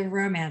city of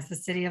romance, the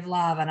city of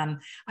love.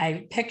 And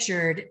I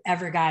pictured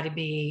every guy to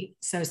be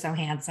so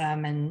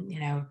handsome and,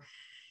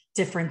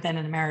 different than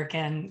an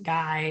American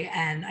guy.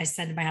 And I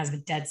said to my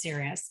husband, dead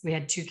serious, we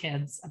had 2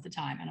 kids at the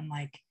time. And I'm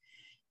like,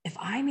 if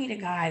I meet a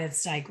guy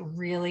that's like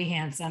really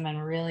handsome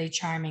and really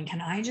charming, can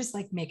I just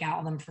like make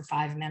out with him for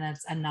 5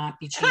 minutes and not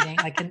be cheating?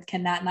 Like,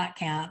 can that not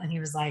count? And he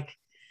was like,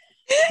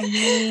 I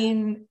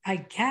mean, I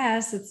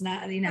guess it's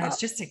not, it's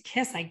just a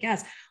kiss, I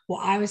guess. Well,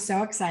 I was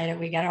so excited.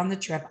 We get on the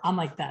trip. I'm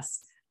like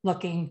this,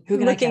 looking, who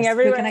can I kiss?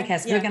 Everywhere. Who can I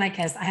kiss? Who can I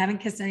kiss? I haven't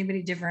kissed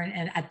anybody different.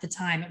 And at the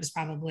time it was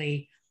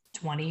probably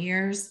 20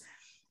 years.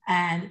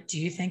 And do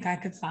you think I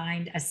could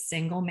find a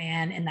single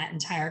man in that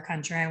entire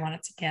country I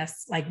wanted to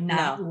kiss? Like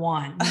not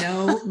one,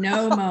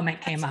 no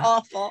moment came up.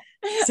 Awful.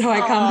 So I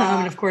come home,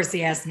 and of course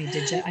he asked me,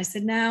 did you? I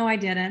said, no, I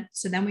didn't.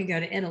 So then we go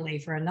to Italy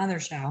for another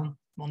show.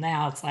 Well,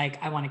 now it's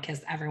like, I want to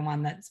kiss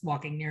everyone that's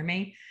walking near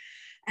me.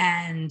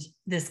 And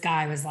this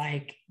guy was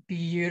like,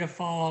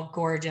 beautiful,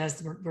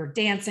 gorgeous. We're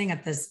dancing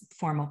at this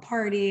formal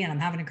party, and I'm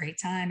having a great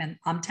time. And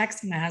I'm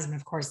texting my husband.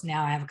 Of course,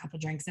 now I have a couple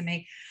drinks in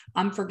me.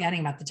 I'm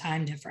forgetting about the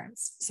time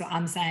difference. So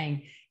I'm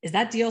saying, is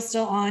that deal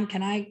still on?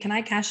 Can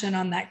I cash in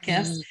on that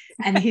kiss?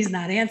 And he's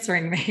not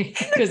answering me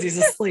because he's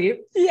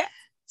asleep.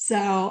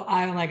 So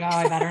I'm like, oh,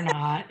 I better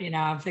not,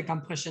 I think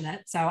I'm pushing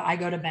it. So I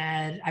go to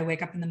bed. I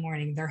wake up in the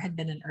morning. There had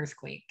been an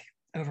earthquake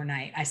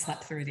overnight. I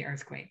slept through the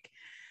earthquake.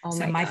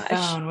 So my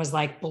phone was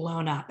like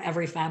blown up.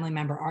 Every family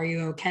member, are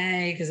you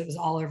okay? Because it was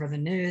all over the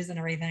news and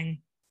everything.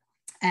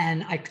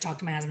 And I talked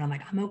to my husband. I'm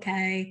like, I'm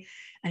okay.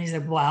 And he's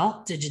like,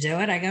 well, did you do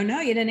it? I go,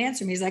 no, you didn't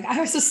answer me. He's like, I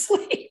was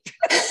asleep.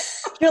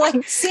 You're like,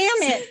 damn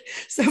it.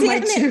 So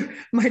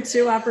my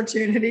two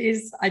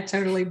opportunities, I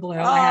totally blew.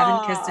 I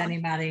haven't kissed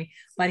anybody,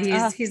 but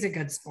he's a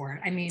good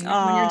sport. I mean,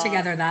 when you're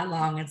together that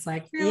long, it's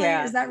like, really,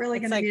 is that really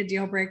going to be a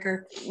deal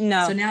breaker?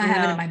 No. So now I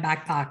have it in my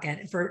back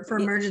pocket for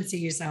emergency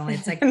use only.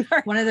 It's like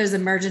one of those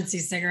emergency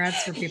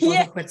cigarettes for people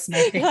who quit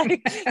smoking.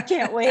 Like,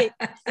 can't wait.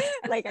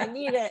 Like, I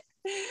need it.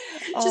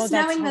 Just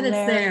knowing that it's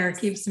there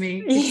keeps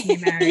me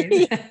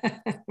married.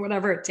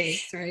 Whatever it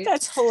takes, right?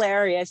 That's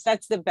hilarious.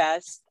 That's the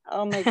best.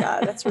 Oh my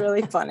God, that's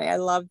really funny. I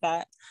love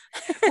that.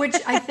 Which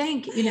I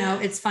think,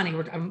 it's funny.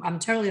 I'm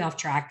totally off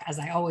track, as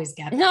I always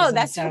get. No,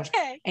 that's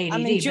okay. ADD,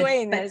 I'm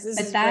enjoying this.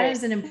 But that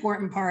is an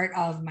important part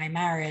of my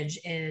marriage,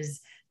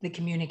 is the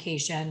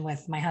communication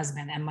with my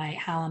husband and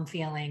how I'm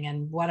feeling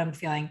and what I'm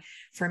feeling.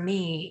 For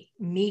me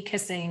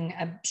kissing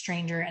a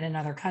stranger in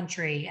another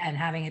country and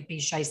having it be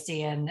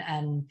shysty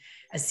and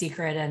a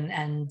secret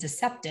and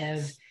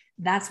deceptive,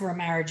 that's where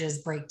marriages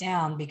break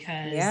down,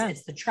 because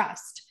it's the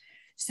trust.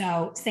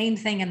 So same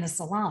thing in the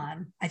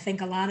salon. I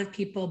think a lot of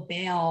people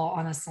bail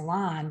on a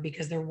salon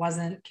because there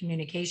wasn't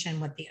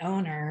communication with the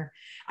owner.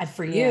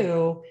 For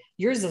you,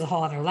 yours is a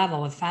whole other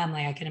level with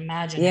family. I can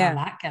imagine how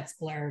that gets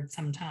blurred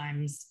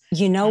sometimes.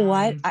 You know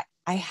what?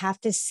 I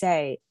have to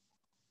say,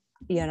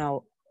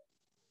 when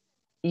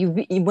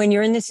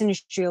you're in this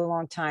industry a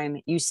long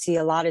time, you see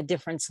a lot of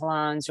different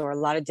salons or a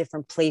lot of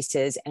different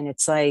places. And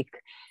it's like,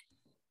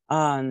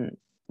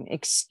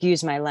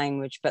 excuse my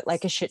language, but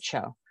like a shit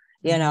show.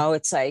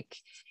 It's like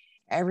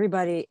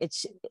everybody,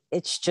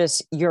 it's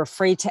just, you're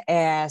afraid to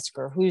ask,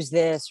 or who's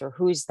this or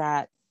who's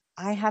that.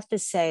 I have to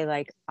say,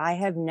 like, I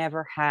have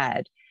never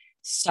had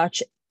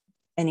such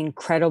an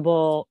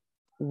incredible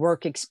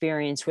work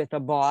experience with a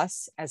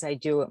boss as I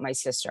do with my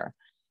sister.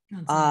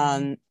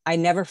 I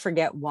never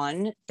forget,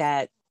 one,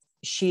 that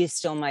she is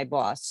still my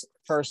boss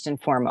first and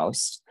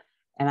foremost.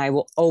 And I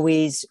will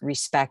always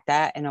respect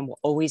that. And I will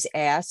always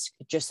ask,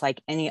 just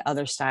like any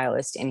other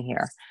stylist in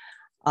here.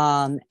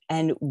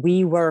 And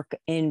we work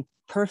in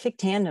perfect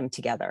tandem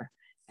together.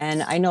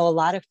 And I know a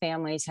lot of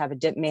families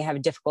may have a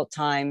difficult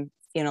time,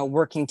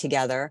 working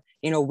together.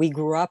 We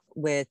grew up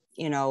with,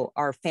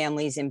 our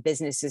families and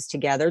businesses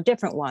together,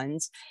 different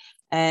ones.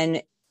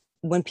 And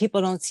when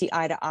people don't see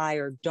eye to eye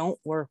or don't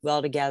work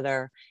well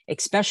together,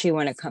 especially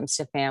when it comes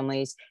to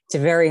families, it's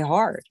very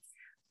hard.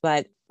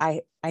 But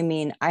I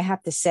mean, I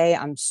have to say,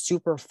 I'm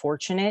super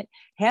fortunate.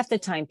 Half the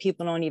time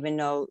people don't even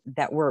know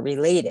that we're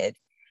related.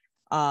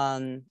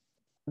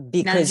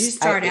 Because now, did you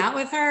start out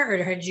with her,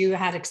 or had you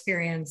had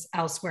experience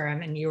elsewhere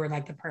and you were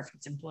like the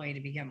perfect employee to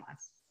begin with?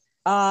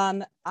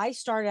 I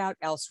started out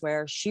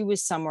elsewhere. She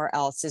was somewhere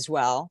else as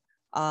well.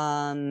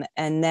 And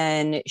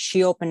then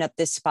she opened up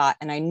this spot,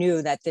 and I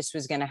knew that this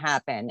was going to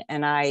happen,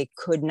 and I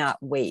could not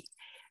wait.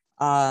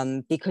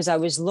 Because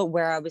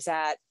where I was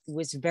at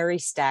was very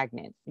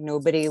stagnant. They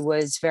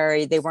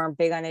weren't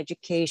big on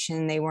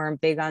education. They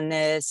weren't big on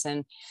this.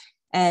 And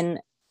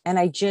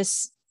I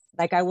just,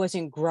 like, I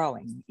wasn't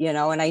growing,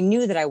 and I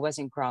knew that I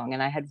wasn't growing,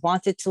 and I had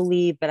wanted to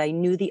leave, but I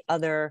knew the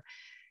other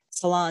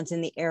salons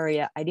in the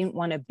area, I didn't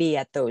want to be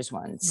at those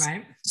ones.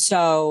 Right.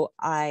 So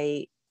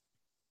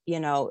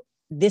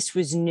this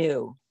was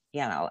new,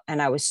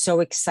 and I was so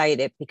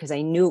excited because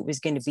I knew it was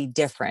going to be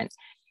different,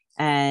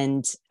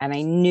 and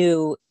I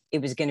knew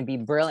it was going to be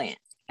brilliant.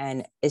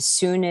 And as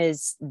soon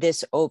as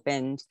this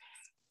opened,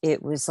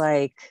 it was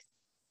like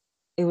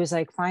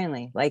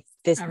finally, like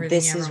this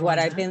is what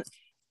I've been.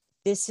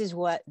 This is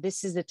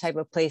the type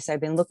of place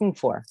I've been looking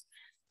for.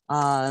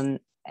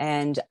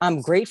 And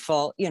I'm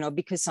grateful,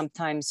 because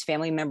sometimes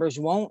family members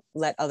won't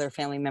let other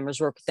family members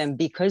work with them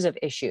because of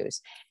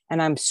issues.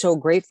 And I'm so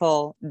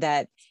grateful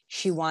that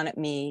she wanted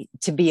me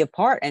to be a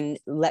part and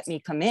let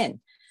me come in.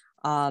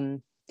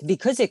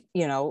 Because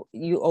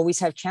you always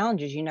have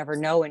challenges. You never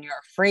know, and you're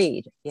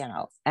afraid,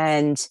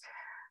 and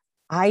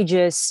I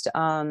just,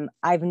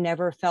 I've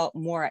never felt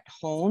more at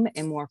home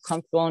and more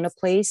comfortable in a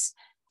place.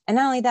 And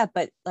not only that,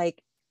 but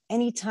like,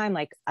 anytime,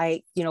 like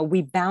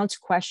we bounce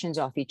questions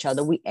off each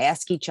other. We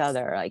ask each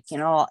other, like,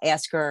 I'll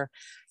ask her,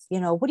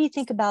 what do you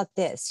think about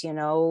this?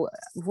 Or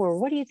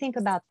what do you think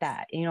about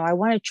that? I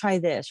want to try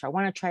this, or I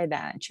want to try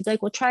that. And she'd be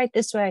like, well, try it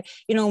this way,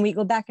 and we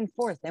go back and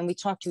forth and we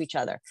talk to each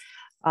other.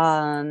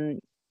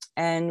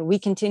 And we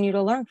continue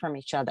to learn from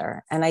each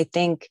other. And I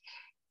think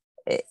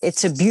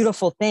it's a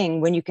beautiful thing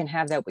when you can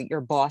have that with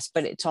your boss,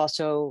 but it's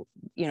also,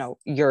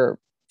 your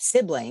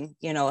sibling,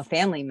 a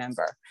family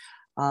member.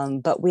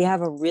 But we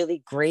have a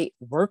really great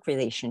work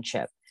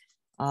relationship.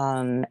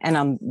 And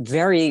I'm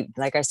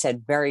like I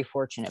said, very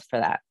fortunate for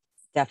that.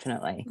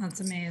 Definitely.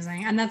 That's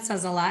amazing. And that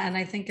says a lot. And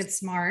I think it's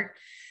smart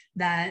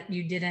that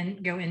you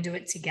didn't go into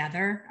it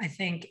together. I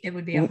think it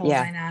would be a whole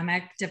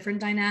different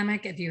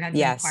dynamic if you had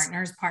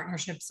partners.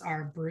 Partnerships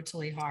are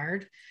brutally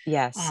hard.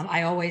 Yes.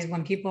 I always,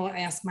 when people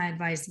ask my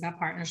advice about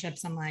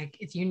partnerships, I'm like,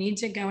 if you need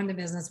to go into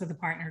business with a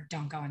partner,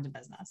 don't go into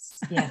business.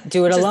 Yeah.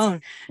 Do it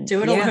alone.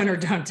 Do it alone, or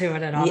don't do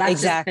it at all.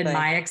 That's just been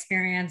my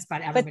experience,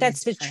 but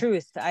that's the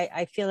truth.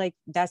 I feel like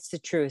that's the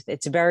truth.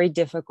 It's very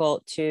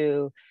difficult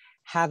to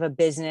have a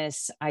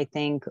business, I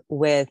think,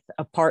 with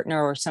a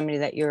partner or somebody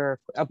that you're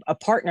a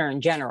partner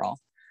in general,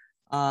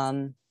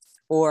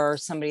 or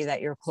somebody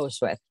that you're close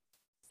with,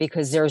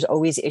 because there's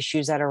always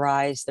issues that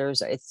arise.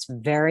 It's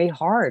very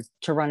hard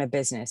to run a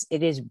business.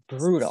 It is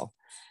brutal.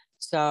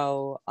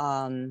 So,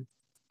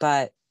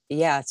 but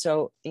yeah,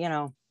 so,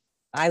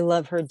 I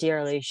love her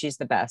dearly. She's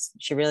the best.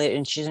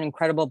 And she's an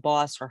incredible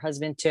boss. Her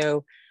husband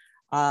too.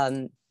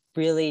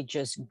 Really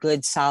just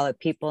good, solid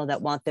people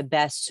that want the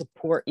best,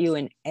 support you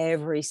in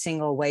every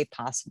single way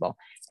possible.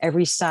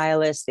 Every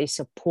stylist, they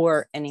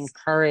support and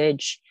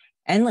encourage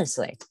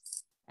endlessly.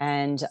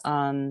 And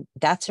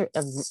that's a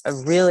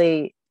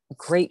really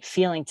great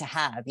feeling to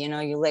have.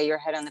 You lay your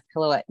head on the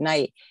pillow at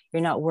night.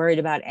 You're not worried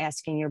about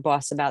asking your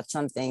boss about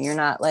something. You're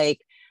not like,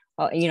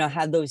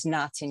 have those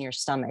knots in your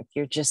stomach.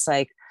 You're just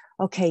like,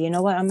 okay, you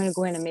know what? I'm going to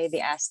go in and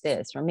maybe ask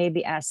this or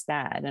maybe ask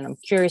that. And I'm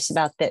curious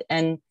about that.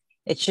 And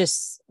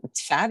it's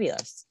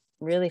fabulous.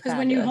 Really fabulous. Because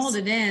when you hold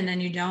it in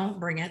and you don't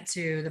bring it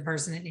to the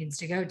person it needs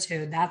to go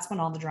to, that's when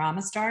all the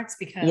drama starts,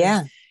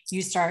 because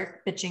you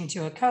start bitching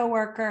to a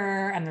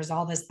coworker and there's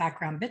all this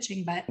background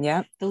bitching. But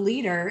if the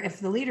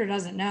leader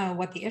doesn't know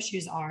what the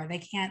issues are, they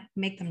can't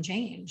make them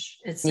change.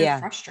 It's so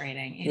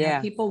frustrating. You know,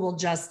 people will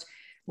just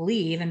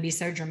leave and be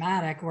so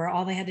dramatic, where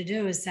all they had to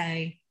do is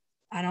say,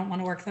 I don't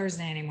want to work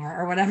Thursday anymore,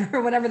 or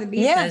whatever the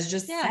beef is,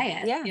 just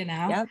say it,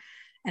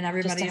 and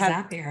everybody's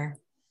happier.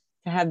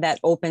 To have that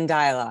open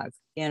dialogue,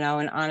 an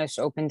honest,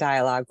 open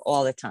dialogue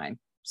all the time.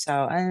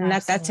 So, and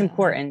that's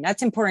important.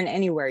 That's important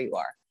anywhere you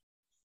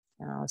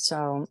are.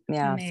 So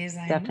yeah,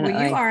 amazing. Definitely.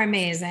 Well, you are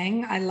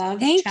amazing. I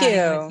love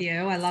chatting with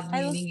you. I love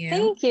meeting you.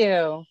 Thank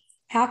you.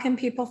 How can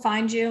people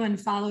find you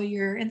and follow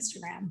your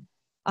Instagram?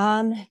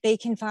 They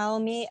can follow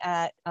me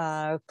at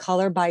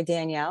Color by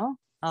Danielle.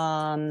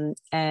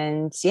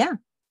 And yeah,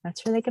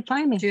 that's where they could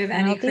find me. Do you have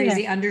any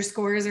crazy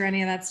underscores or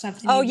any of that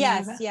stuff? Oh,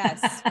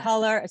 yes.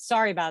 Color.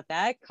 Sorry about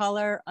that.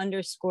 Color_by_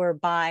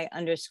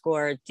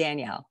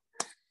 Danielle.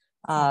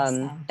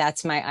 Awesome.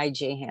 That's my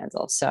IG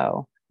handle.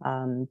 So,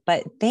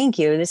 but thank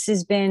you. This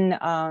has been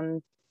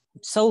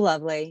so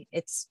lovely.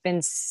 It's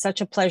been such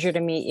a pleasure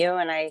to meet you,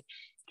 and I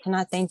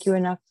cannot thank you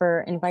enough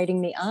for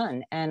inviting me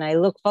on. And I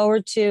look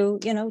forward to,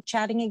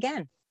 chatting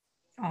again.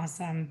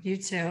 Awesome. You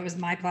too. It was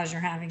my pleasure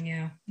having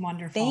you.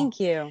 Wonderful. Thank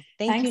you.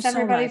 Thanks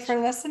everybody for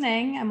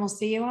listening, and we'll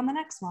see you on the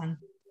next one.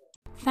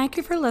 Thank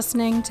you for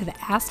listening to the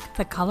Ask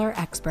the Color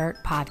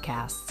Expert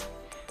podcast.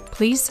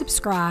 Please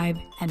subscribe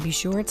and be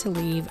sure to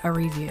leave a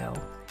review.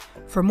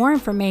 For more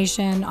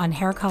information on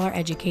hair color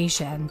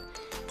education,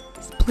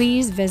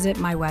 please visit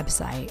my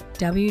website,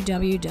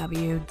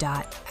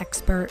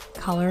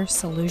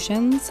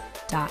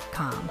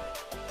 www.expertcolorsolutions.com.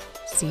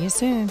 See you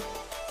soon.